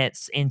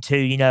offense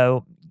into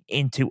the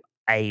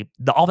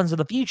offense of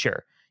the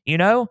future.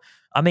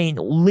 I mean,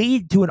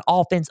 lead to an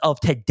offense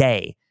of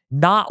today,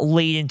 not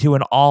lead into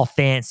an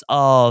offense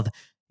of,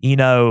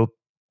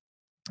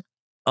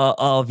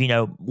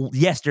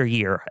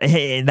 yesteryear.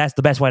 And that's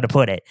the best way to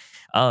put it.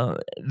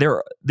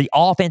 The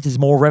offense is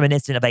more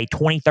reminiscent of a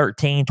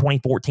 2013,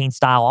 2014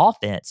 style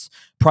offense.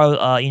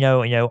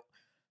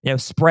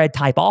 Spread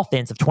type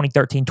offense of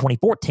 2013,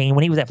 2014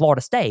 when he was at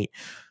Florida State.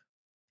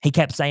 He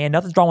kept saying,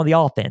 nothing's wrong with the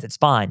offense. It's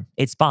fine.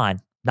 It's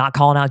fine. Not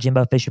calling out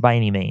Jimbo Fisher by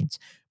any means.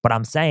 But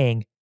I'm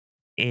saying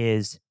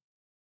is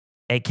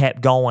it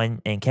kept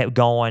going and kept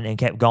going and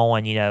kept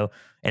going, and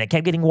it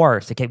kept getting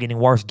worse. It kept getting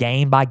worse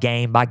game by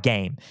game by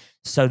game.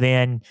 So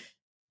then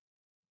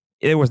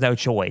there was no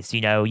choice.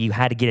 You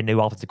had to get a new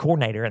offensive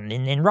coordinator.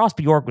 And Ross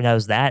Bjork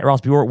knows that.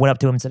 Ross Bjork went up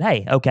to him and said,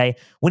 hey, okay,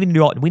 we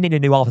need a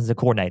new offensive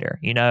coordinator.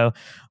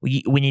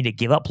 We need to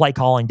give up play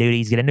calling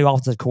duties, get a new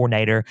offensive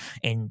coordinator,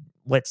 and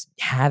let's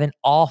have an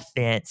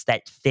offense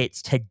that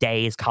fits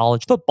today's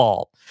college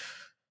football.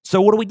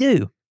 So what do we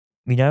do?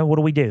 What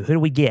do we do? Who do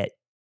we get?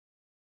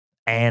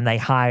 And they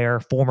hire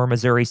former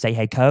Missouri State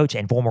head coach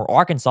and former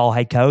Arkansas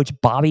head coach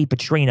Bobby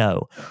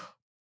Petrino.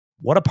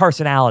 What a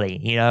personality,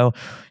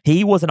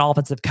 He was an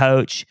offensive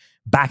coach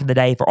back in the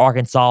day for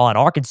Arkansas, and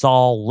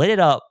Arkansas lit it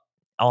up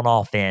on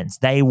offense.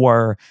 They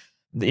were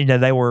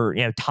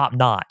top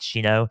notch.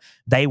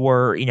 They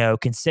were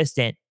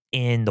consistent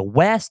in the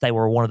West. They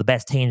were one of the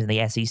best teams in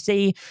the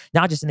SEC,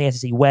 not just in the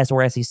SEC West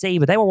or SEC,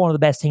 but they were one of the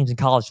best teams in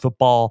college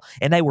football,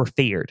 and they were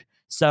feared.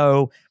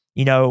 So,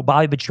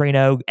 Bobby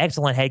Petrino,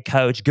 excellent head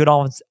coach, good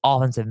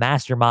offensive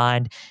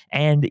mastermind.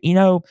 And,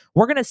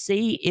 we're going to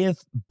see if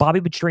Bobby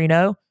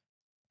Petrino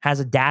has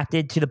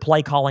adapted to the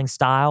play calling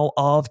style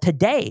of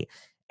today.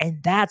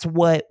 And that's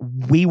what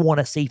we want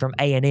to see from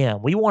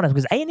A&M. We want to,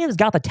 because A&M's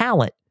got the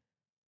talent.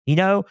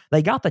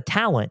 They got the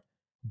talent,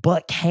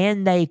 but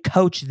can they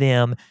coach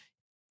them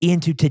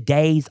into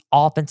today's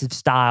offensive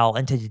style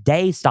and to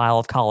today's style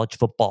of college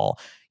football?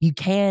 You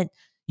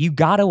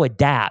got to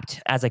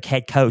adapt as a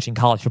head coach in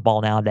college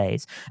football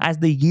nowadays. As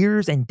the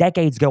years and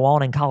decades go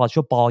on in college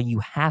football, you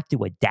have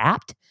to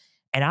adapt.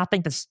 And I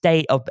think the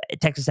state of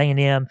Texas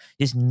A&M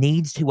just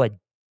needs to adapt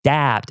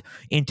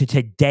into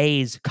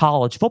today's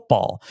college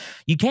football.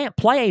 You can't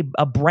play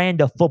a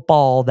brand of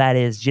football that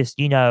is just,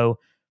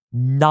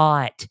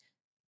 not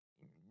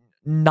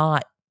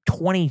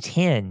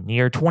 2010,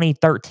 you're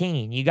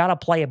 2013. You got to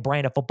play a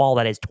brand of football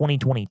that is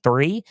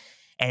 2023,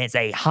 and it's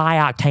a high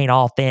octane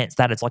offense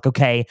that it's like,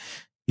 okay,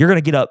 you're going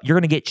to get up, you're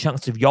going to get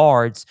chunks of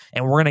yards,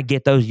 and we're going to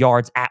get those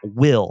yards at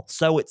will.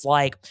 So it's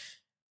like,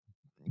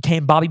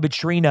 can Bobby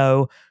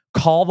Petrino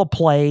call the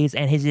plays,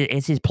 and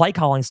is his play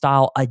calling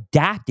style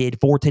adapted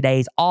for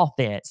today's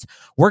offense?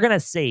 We're gonna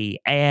see,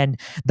 and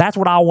that's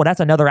what I want. That's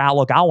another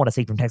outlook I want to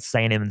see from Texas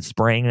A&M in the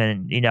spring.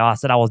 And I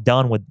said I was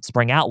done with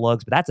spring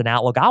outlooks, but that's an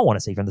outlook I want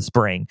to see from the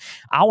spring.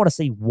 I want to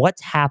see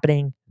what's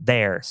happening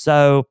there.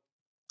 So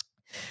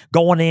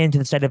going into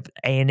the state of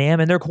A&M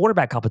and their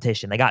quarterback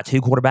competition, they got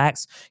two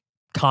quarterbacks.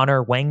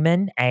 Connor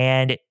Wingman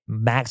and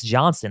Max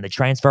Johnson, the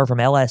transfer from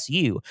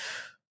LSU.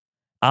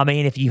 I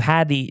mean, if you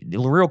had the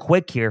real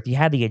quick here, if you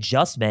had the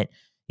adjustment,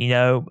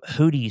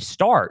 who do you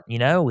start?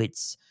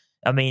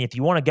 I mean, if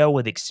you want to go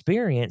with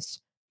experience,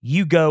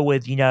 you go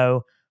with,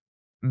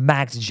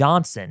 Max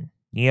Johnson.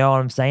 You know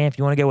what I'm saying? If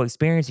you want to go with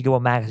experience, you go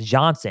with Max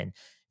Johnson.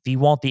 If you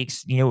want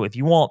if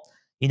you want,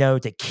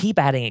 to keep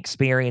adding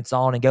experience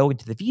on and go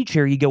into the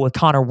future, you go with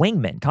Connor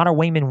Wingman. Connor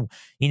Wingman,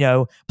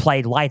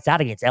 played lights out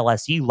against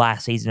LSU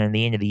last season and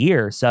the end of the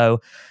year. So,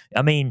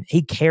 I mean,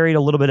 he carried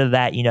a little bit of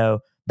that,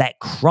 that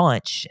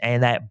crunch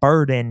and that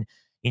burden,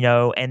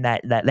 and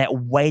that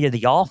weight of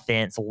the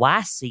offense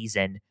last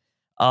season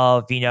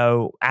of,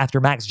 after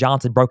Max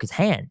Johnson broke his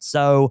hand.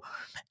 So,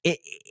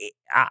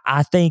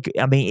 I think,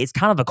 I mean, it's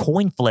kind of a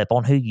coin flip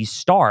on who you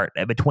start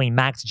between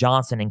Max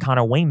Johnson and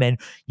Connor Wingman.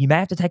 You may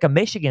have to take a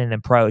Michigan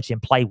approach and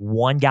play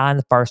one guy in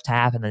the first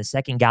half and then the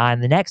second guy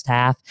in the next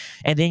half.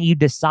 And then you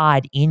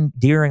decide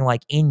during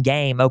in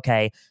game,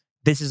 okay,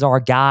 this is our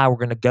guy. We're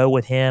going to go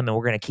with him and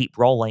we're going to keep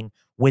rolling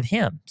with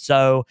him.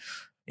 So,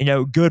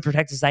 good for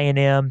Texas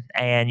A&M.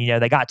 And,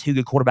 they got two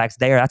good quarterbacks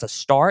there. That's a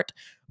start.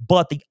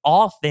 But the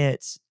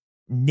offense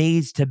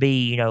needs to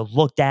be,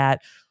 looked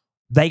at.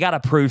 They got to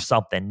prove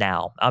something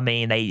now. I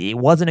mean, it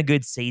wasn't a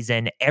good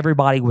season.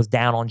 Everybody was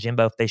down on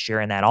Jimbo Fisher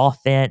and that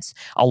offense.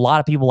 A lot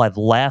of people have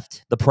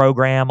left the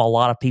program. A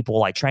lot of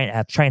people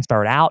have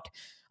transferred out.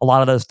 A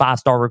lot of those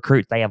 5-star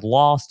recruits they have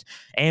lost.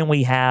 And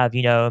we have,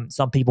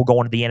 some people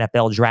going to the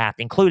NFL draft,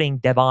 including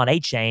Devon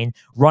Achane,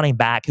 running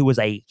back, who was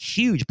a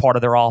huge part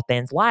of their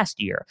offense last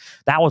year.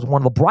 That was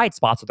one of the bright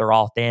spots of their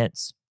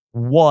offense,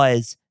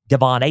 was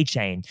Devon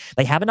Achane.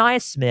 They have Anais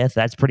Smith.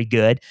 That's pretty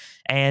good.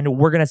 And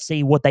we're going to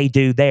see what they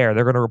do there.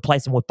 They're going to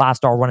replace him with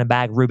 5-star running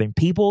back Ruben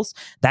Peoples.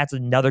 That's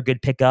another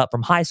good pickup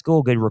from high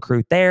school, good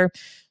recruit there.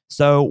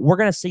 So we're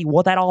going to see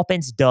what that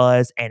offense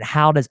does and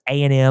how does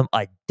A&M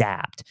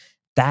adapt.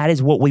 That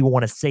is what we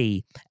want to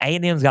see.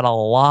 A&M's got a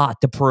lot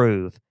to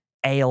prove.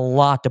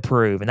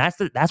 And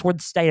that's where the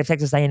state of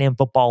Texas A&M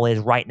football is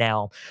right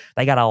now.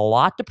 They got a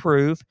lot to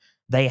prove.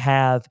 They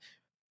have,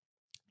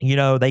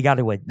 they got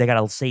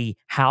to see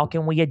how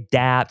can we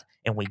adapt,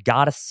 and we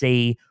got to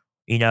see,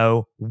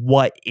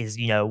 what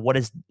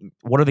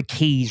are the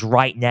keys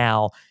right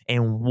now,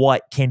 and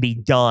what can be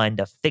done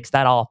to fix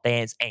that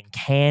offense, and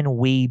can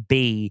we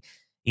be,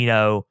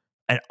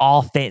 an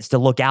offense to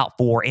look out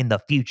for in the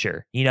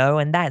future,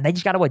 and that they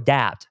just got to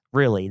adapt.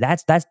 Really,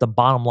 that's the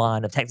bottom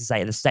line of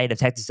the state of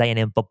Texas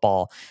A&M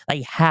football.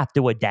 They have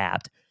to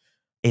adapt.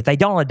 If they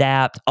don't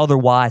adapt,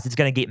 otherwise it's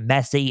going to get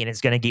messy and it's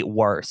going to get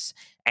worse.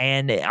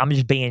 And I'm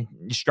just being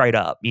straight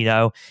up,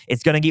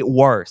 it's going to get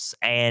worse.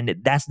 And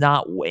that's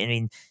not, I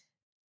mean,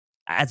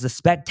 as a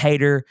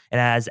spectator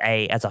and as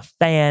a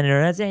fan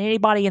or as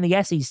anybody in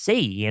the SEC,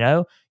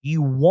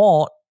 you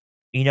want,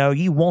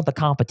 you want the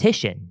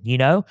competition, you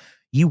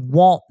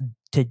want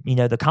to,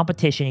 the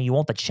competition, and you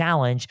want the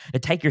challenge to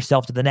take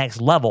yourself to the next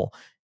level.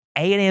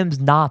 A&M's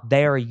not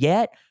there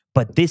yet,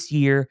 but this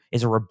year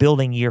is a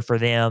rebuilding year for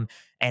them,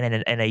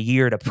 and a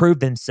year to prove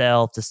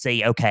themselves, to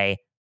see, okay,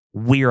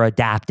 we're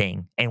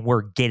adapting and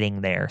we're getting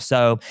there.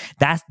 So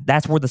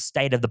that's where the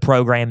state of the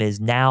program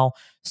is now.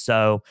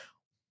 So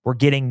we're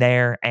getting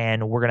there,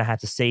 and we're going to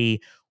have to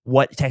see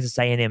what Texas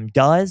A&M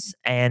does,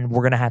 and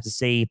we're going to have to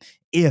see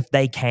if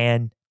they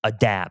can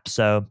adapt.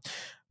 So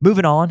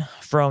moving on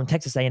from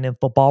Texas A&M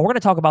football, we're going to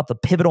talk about the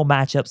pivotal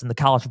matchups in the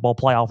college football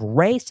playoff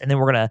race, and then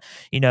we're going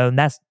to, and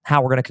that's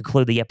how we're going to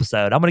conclude the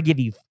episode. I'm going to give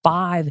you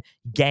 5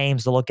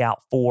 games to look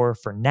out for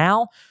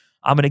now.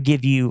 I'm going to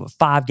give you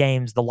 5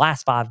 games, the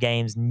last 5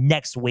 games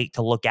next week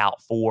to look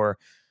out for,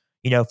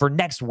 for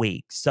next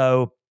week.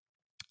 So,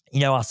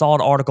 I saw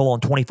an article on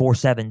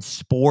 24/7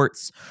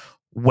 Sports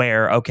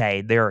where,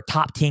 okay, there are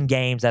top 10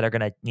 games that are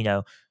going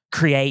to,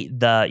 create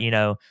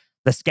the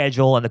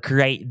schedule and to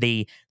create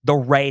the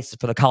race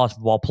for the college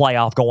football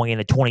playoff going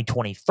into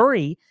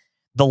 2023.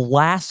 The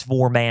last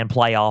 4-man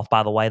playoff,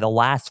 by the way, the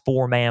last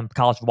 4-man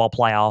college football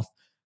playoff,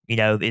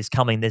 is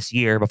coming this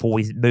year before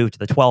we move to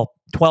the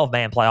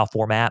 12-man playoff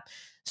format.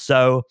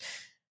 So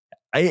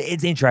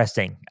it's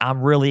interesting.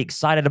 I'm really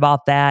excited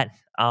about that.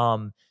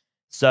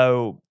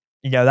 So,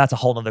 that's a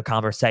whole nother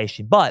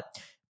conversation. But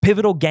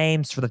pivotal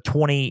games for the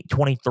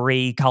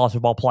 2023 college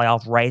football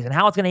playoff race and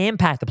how it's going to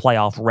impact the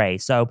playoff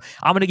race. So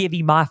I'm going to give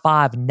you my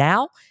 5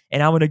 now,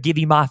 and I'm going to give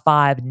you my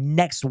 5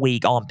 next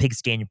week on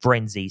Pigskin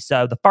Frenzy.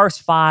 So the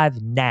first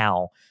 5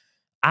 now.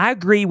 I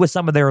agree with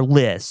some of their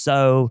lists.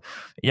 So,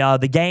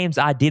 the games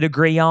I did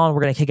agree on,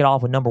 we're going to kick it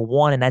off with number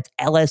one, and that's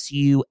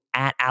LSU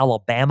at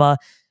Alabama.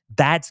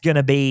 That's going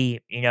to be,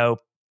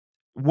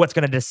 what's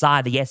going to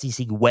decide the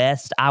SEC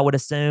West, I would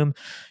assume.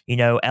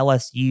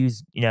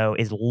 LSU's,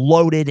 is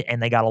loaded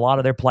and they got a lot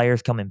of their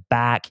players coming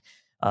back.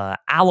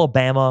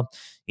 Alabama,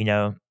 you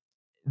know,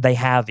 they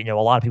have, a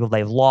lot of people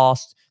they've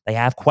lost. They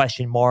have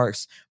question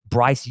marks.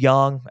 Bryce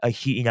Young,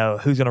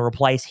 who's going to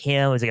replace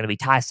him? Is it going to be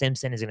Ty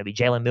Simpson? Is it going to be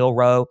Jalen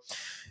Milroe?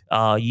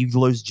 You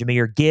lose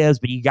Jameer Gibbs,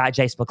 but you got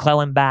Jace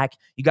McClellan back.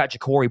 You got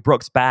Ja'Cory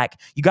Brooks back.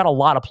 You got a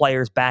lot of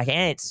players back,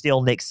 and it's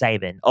still Nick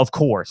Saban. Of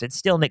course, it's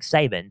still Nick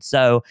Saban.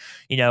 So,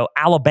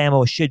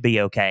 Alabama should be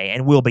okay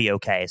and will be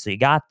okay. So you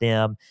got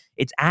them.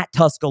 It's at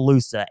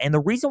Tuscaloosa. And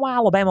the reason why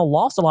Alabama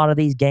lost a lot of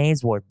these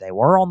games were they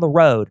were on the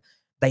road.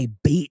 They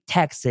beat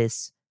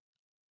Texas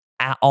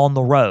on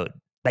the road.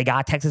 They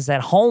got Texas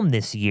at home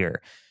this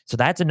year. So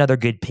that's another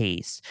good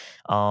piece.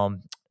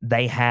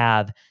 They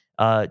have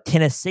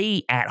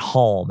Tennessee at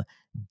home.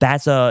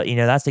 That's a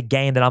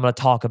game that I'm going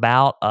to talk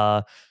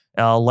about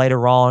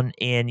later on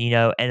in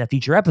a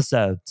future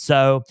episode.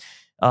 So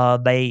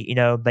they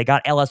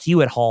got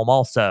LSU at home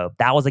also.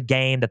 That was a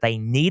game that they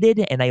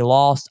needed and they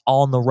lost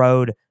on the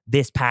road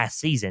this past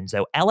season.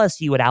 So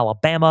LSU at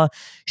Alabama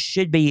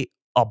should be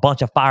a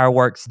bunch of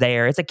fireworks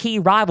there. It's a key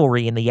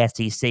rivalry in the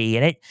SEC,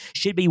 and it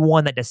should be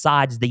one that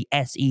decides the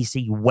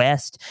SEC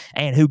West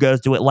and who goes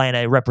to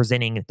Atlanta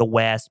representing the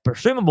West,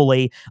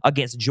 presumably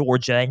against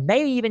Georgia and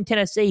maybe even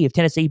Tennessee. If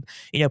Tennessee,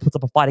 puts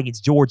up a fight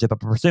against Georgia, but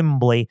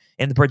presumably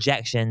in the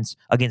projections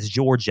against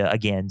Georgia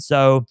again.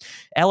 So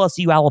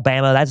LSU,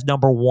 Alabama, that's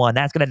number one.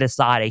 That's going to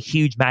decide a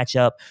huge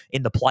matchup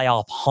in the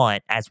playoff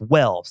hunt as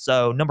well.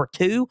 So number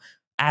two,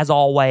 as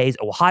always,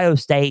 Ohio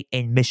State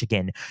and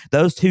Michigan.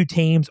 Those two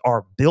teams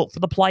are built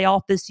for the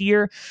playoff this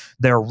year.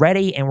 They're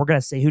ready, and we're going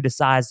to see who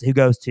decides who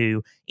goes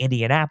to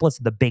Indianapolis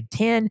in the Big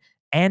Ten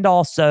and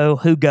also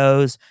who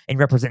goes and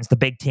represents the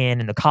Big Ten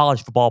in the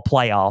college football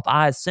playoff.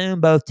 I assume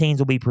both teams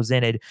will be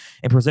presented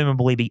and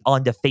presumably be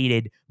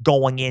undefeated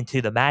going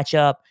into the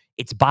matchup.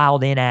 It's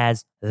biled in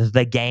as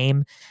the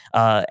game,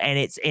 and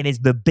it's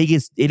the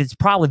biggest. It is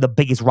probably the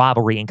biggest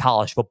rivalry in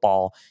college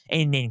football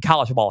and in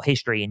college football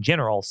history in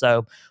general.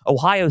 So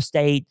Ohio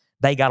State,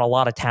 they got a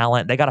lot of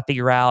talent. They got to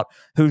figure out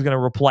who's going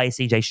to replace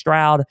C.J.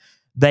 Stroud.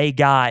 They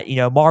got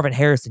Marvin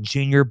Harrison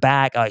Jr.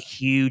 back, a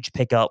huge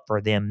pickup for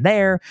them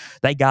there.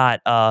 They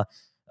got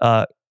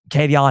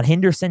Kavion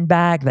Henderson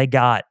back.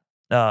 Travion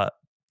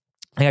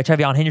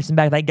Henderson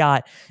back. They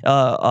got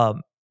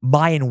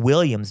Mayan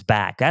Williams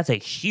back. That's a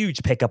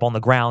huge pickup on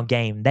the ground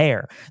game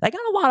there. They got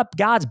a lot of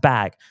guys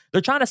back.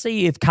 They're trying to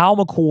see if Kyle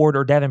McCord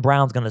or Devin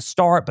Brown's going to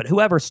start, but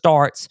whoever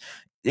starts,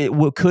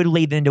 could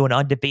lead into an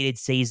undefeated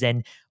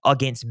season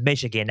against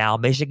Michigan. Now,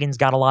 Michigan's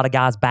got a lot of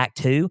guys back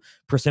too,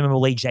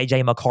 presumably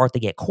J.J.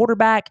 McCarthy at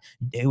quarterback,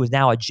 who is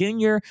now a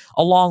junior,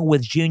 along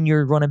with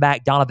junior running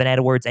back Donovan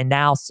Edwards and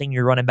now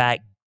senior running back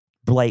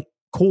Blake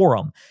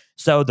Corum.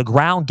 So the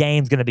ground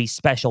game's going to be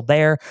special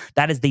there.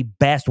 That is the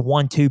best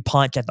 1-2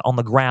 punch on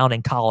the ground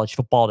in college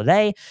football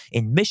today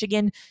in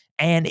Michigan,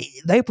 and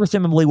they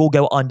presumably will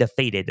go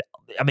undefeated.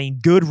 I mean,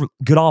 good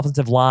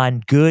offensive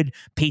line, good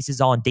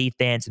pieces on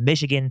defense.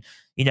 Michigan,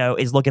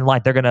 is looking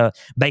like they're going to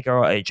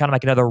trying to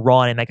make another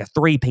run and make a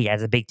three-peat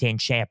as a Big Ten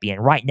champion.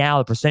 Right now,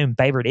 the presumed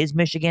favorite is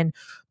Michigan,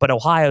 but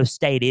Ohio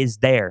State is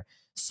there.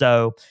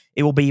 So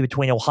it will be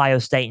between Ohio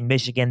State and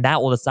Michigan.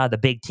 That will decide the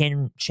Big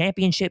Ten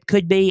championship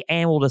could be,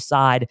 and will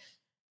decide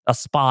a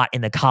spot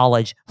in the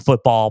college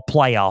football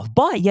playoff.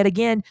 But yet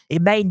again,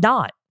 it may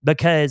not,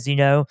 because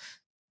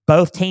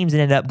both teams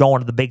ended up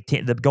going to the Big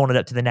Ten, going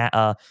up to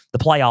the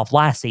playoff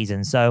last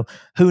season. So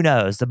who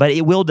knows? But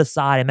it will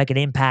decide and make an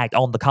impact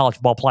on the college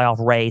football playoff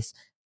race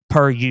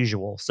per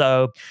usual.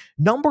 So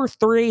number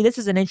three, this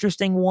is an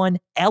interesting one: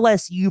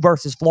 LSU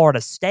versus Florida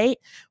State.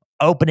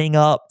 Opening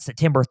up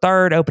September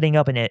 3rd, opening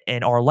up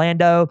in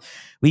Orlando.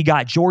 We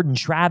got Jordan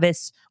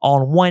Travis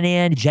on one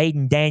end,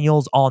 Jaden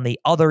Daniels on the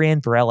other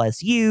end for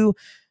LSU.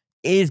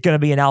 Is going to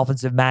be an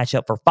offensive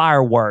matchup for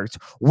fireworks.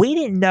 We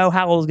didn't know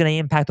how it was going to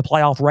impact the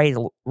playoff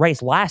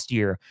race last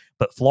year,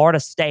 but Florida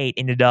State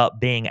ended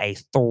up being a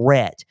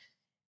threat,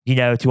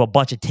 to a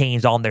bunch of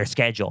teams on their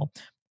schedule.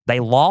 They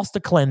lost to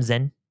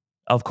Clemson,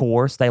 of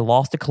course. They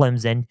lost to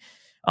Clemson.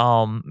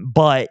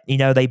 But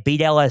they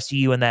beat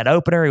LSU in that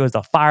opener. It was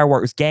a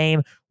fireworks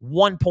game.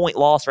 1 point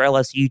loss for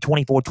LSU,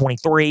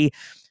 24-23.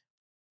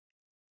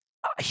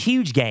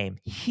 Huge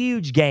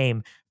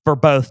game for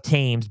both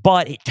teams,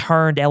 but it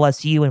turned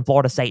LSU and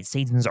Florida State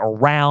seasons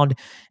around,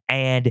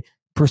 and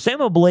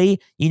presumably,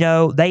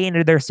 they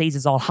ended their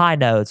seasons on high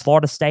notes.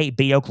 Florida State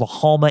beat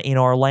Oklahoma in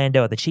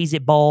Orlando at the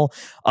Cheez-It Bowl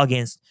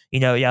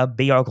beat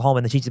Oklahoma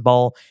in the Cheez-It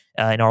Bowl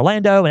in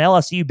Orlando, and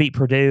LSU beat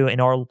Purdue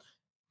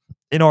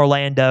in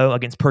Orlando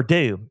against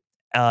Purdue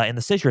in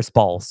the Citrus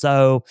Bowl.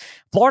 So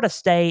Florida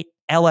State,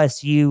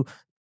 LSU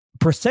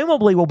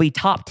presumably will be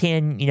top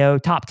 10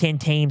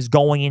 teams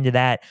going into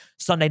that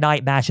Sunday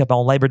night matchup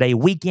on Labor Day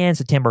weekend,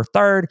 September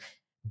 3rd.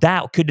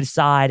 That could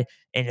decide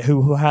and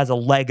who has a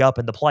leg up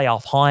in the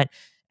playoff hunt.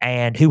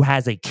 and who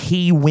has a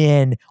key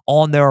win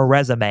on their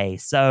resume.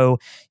 So,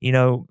 you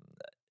know,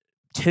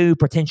 two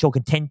potential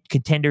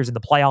contenders in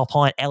the playoff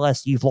hunt,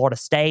 LSU, Florida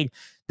State.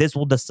 This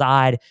will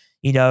decide,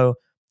 you know,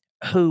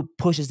 who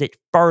pushes it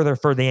further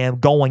for them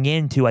going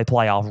into a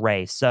playoff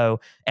race. So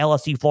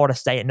LSU, Florida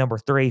State at number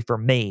 3 for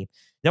me.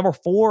 Number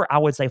 4, I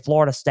would say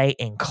Florida State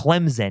and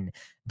Clemson.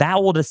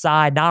 That will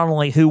decide not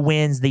only who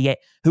goes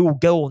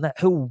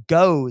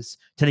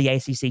to the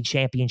ACC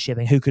championship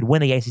and who could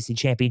win the ACC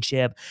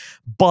championship,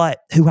 but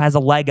who has a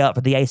leg up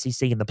for the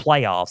ACC in the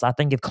playoffs. I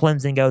think if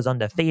Clemson goes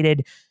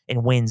undefeated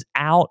and wins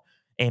out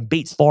and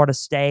beats Florida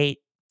State,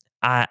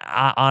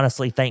 I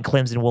honestly think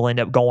Clemson will end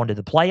up going to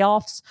the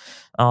playoffs,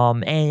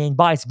 and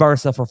vice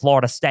versa for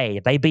Florida State.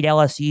 If they beat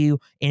LSU,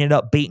 ended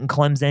up beating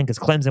Clemson, because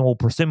Clemson will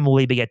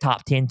presumably be a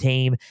top 10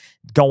 team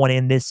going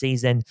in this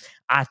season,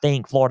 I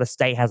think Florida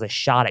State has a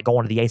shot at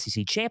going to the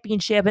ACC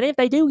championship. And if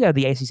they do go to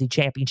the ACC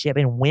championship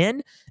and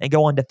win and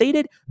go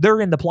undefeated,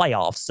 they're in the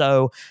playoffs.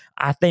 So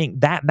I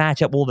think that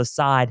matchup will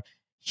decide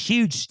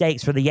huge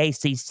stakes for the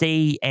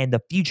ACC and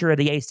the future of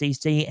the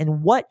ACC,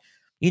 and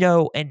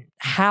and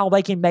how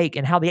they can make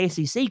and how the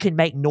ACC can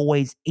make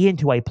noise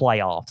into a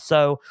playoff.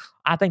 So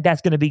I think that's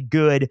going to be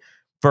good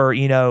for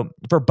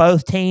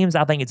both teams.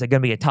 I think it's going to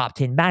be a top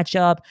 10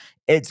 matchup.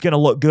 It's going to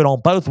look good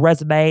on both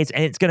resumes,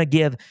 and it's going to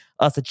give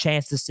us a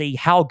chance to see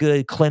how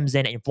good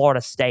Clemson and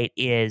Florida State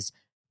is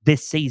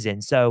this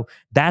season. So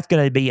that's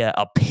going to be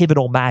a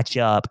pivotal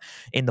matchup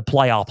in the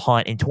playoff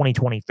hunt in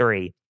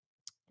 2023.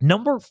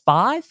 Number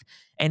 5,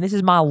 and this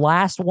is my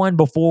last one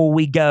before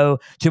we go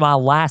to my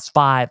last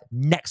 5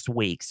 next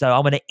week. So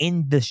I'm going to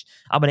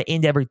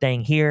end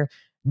everything here.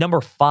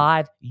 Number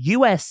 5,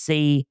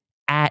 USC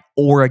at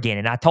Oregon.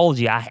 And I told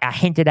you, I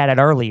hinted at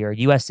it earlier,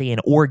 USC and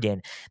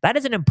Oregon. That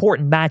is an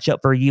important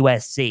matchup for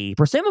USC,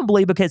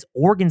 presumably because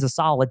Oregon's a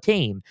solid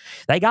team.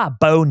 They got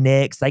Bo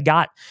Nix. They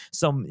got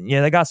some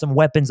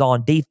weapons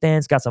on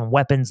defense, got some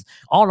weapons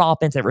on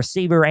offense at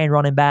receiver and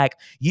running back.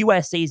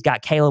 USC's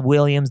got Caleb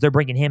Williams. They're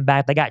bringing him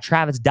back. They got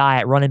Travis Dye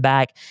at running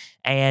back.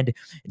 And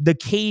the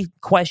key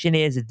question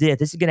is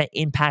this is going to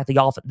impact the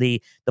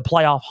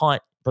playoff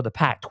hunt for the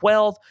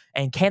Pac-12,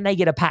 and can they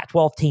get a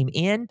Pac-12 team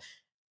in?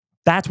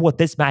 That's what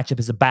this matchup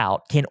is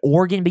about. Can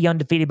Oregon be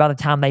undefeated by the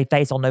time they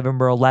face on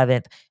November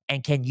 11th?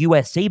 And can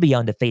USC be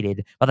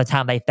undefeated by the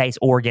time they face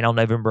Oregon on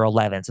November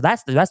 11th? So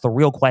that's the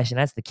real question.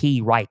 That's the key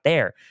right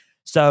there.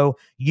 So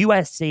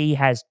USC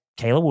has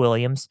Caleb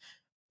Williams.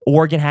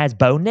 Oregon has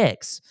Bo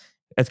Nix.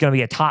 It's going to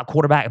be a top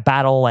quarterback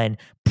battle and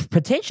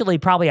potentially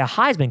probably a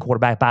Heisman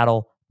quarterback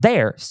battle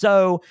there.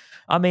 So,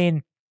 I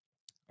mean,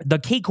 the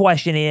key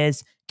question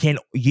is, can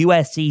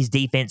USC's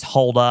defense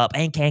hold up,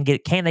 and can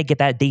they get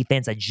that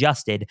defense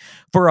adjusted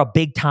for a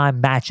big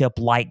time matchup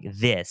like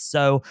this?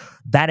 So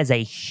that is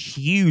a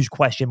huge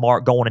question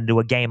mark going into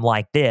a game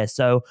like this.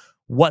 So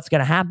what's going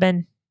to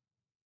happen?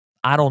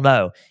 I don't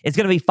know. It's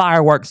going to be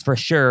fireworks for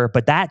sure,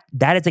 but that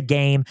is a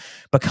game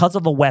because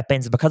of the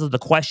weapons, because of the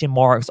question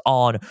marks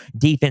on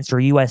defense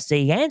for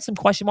USC, and some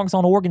question marks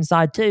on Oregon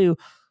side too.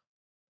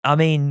 I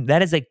mean,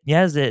 that is a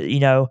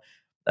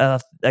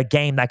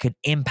game that could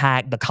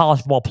impact the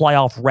college football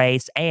playoff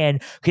race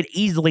and could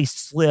easily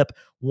slip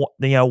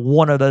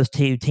one of those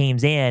two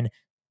teams in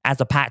as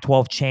a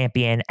Pac-12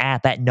 champion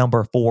at that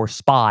number 4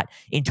 spot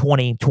in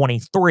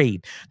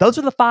 2023. Those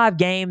are the 5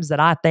 games that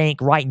I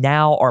think right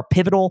now are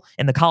pivotal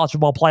in the college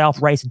football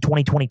playoff race in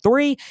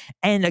 2023.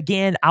 And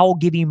again, I will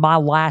give you my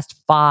last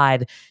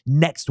 5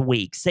 next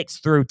week, 6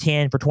 through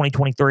 10 for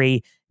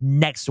 2023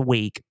 next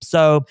week.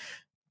 So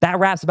that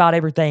wraps about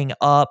everything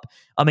up.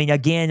 I mean,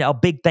 again, a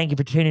big thank you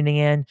for tuning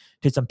in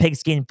to some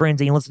Pigskin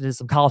Frenzy and listening to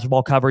some college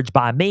football coverage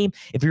by me.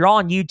 If you're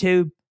on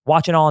YouTube,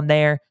 watching on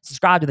there,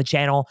 subscribe to the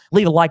channel,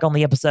 leave a like on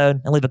the episode,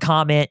 and leave a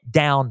comment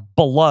down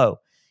below.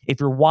 If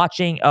you're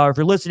watching or if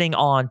you're listening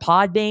on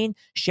Podbean,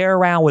 share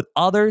around with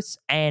others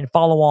and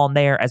follow on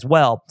there as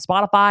well.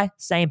 Spotify,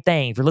 same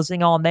thing. If you're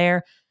listening on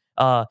there,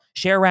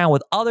 share around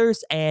with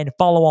others and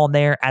follow on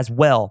there as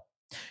well.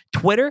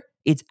 Twitter,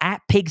 it's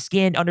at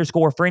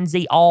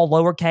pigskin_frenzy, all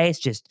lowercase.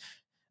 Just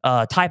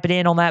type it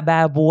in on that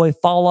bad boy,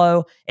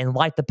 follow and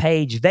like the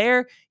page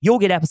there. You'll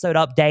get episode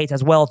updates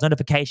as well as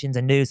notifications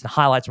and news and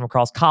highlights from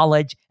across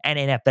college and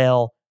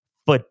NFL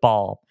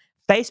football.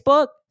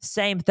 Facebook,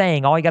 same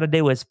thing. All you got to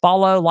do is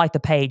follow, like the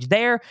page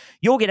there.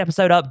 You'll get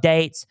episode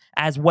updates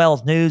as well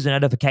as news and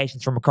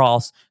notifications from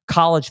across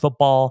college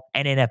football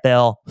and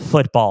NFL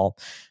football.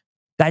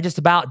 That just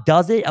about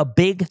does it. A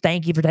big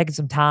thank you for taking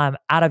some time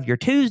out of your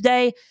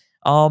Tuesday.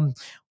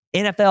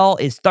 NFL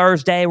is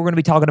Thursday. We're going to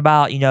be talking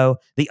about,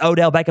 the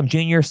Odell Beckham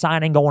Jr.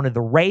 signing going to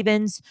the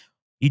Ravens.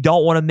 You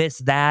don't want to miss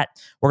that.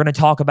 We're going to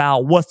talk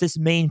about what's this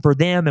mean for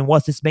them and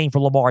what's this mean for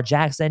Lamar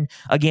Jackson.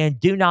 Again,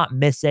 do not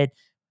miss it.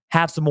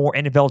 Have some more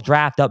NFL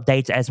draft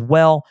updates as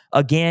well.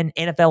 Again,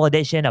 NFL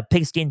edition of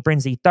Pigskin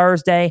Frenzy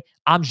Thursday.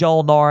 I'm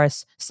Joel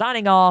Norris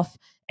signing off,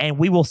 and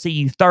we will see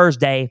you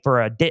Thursday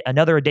for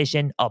another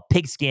edition of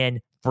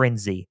Pigskin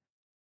Frenzy.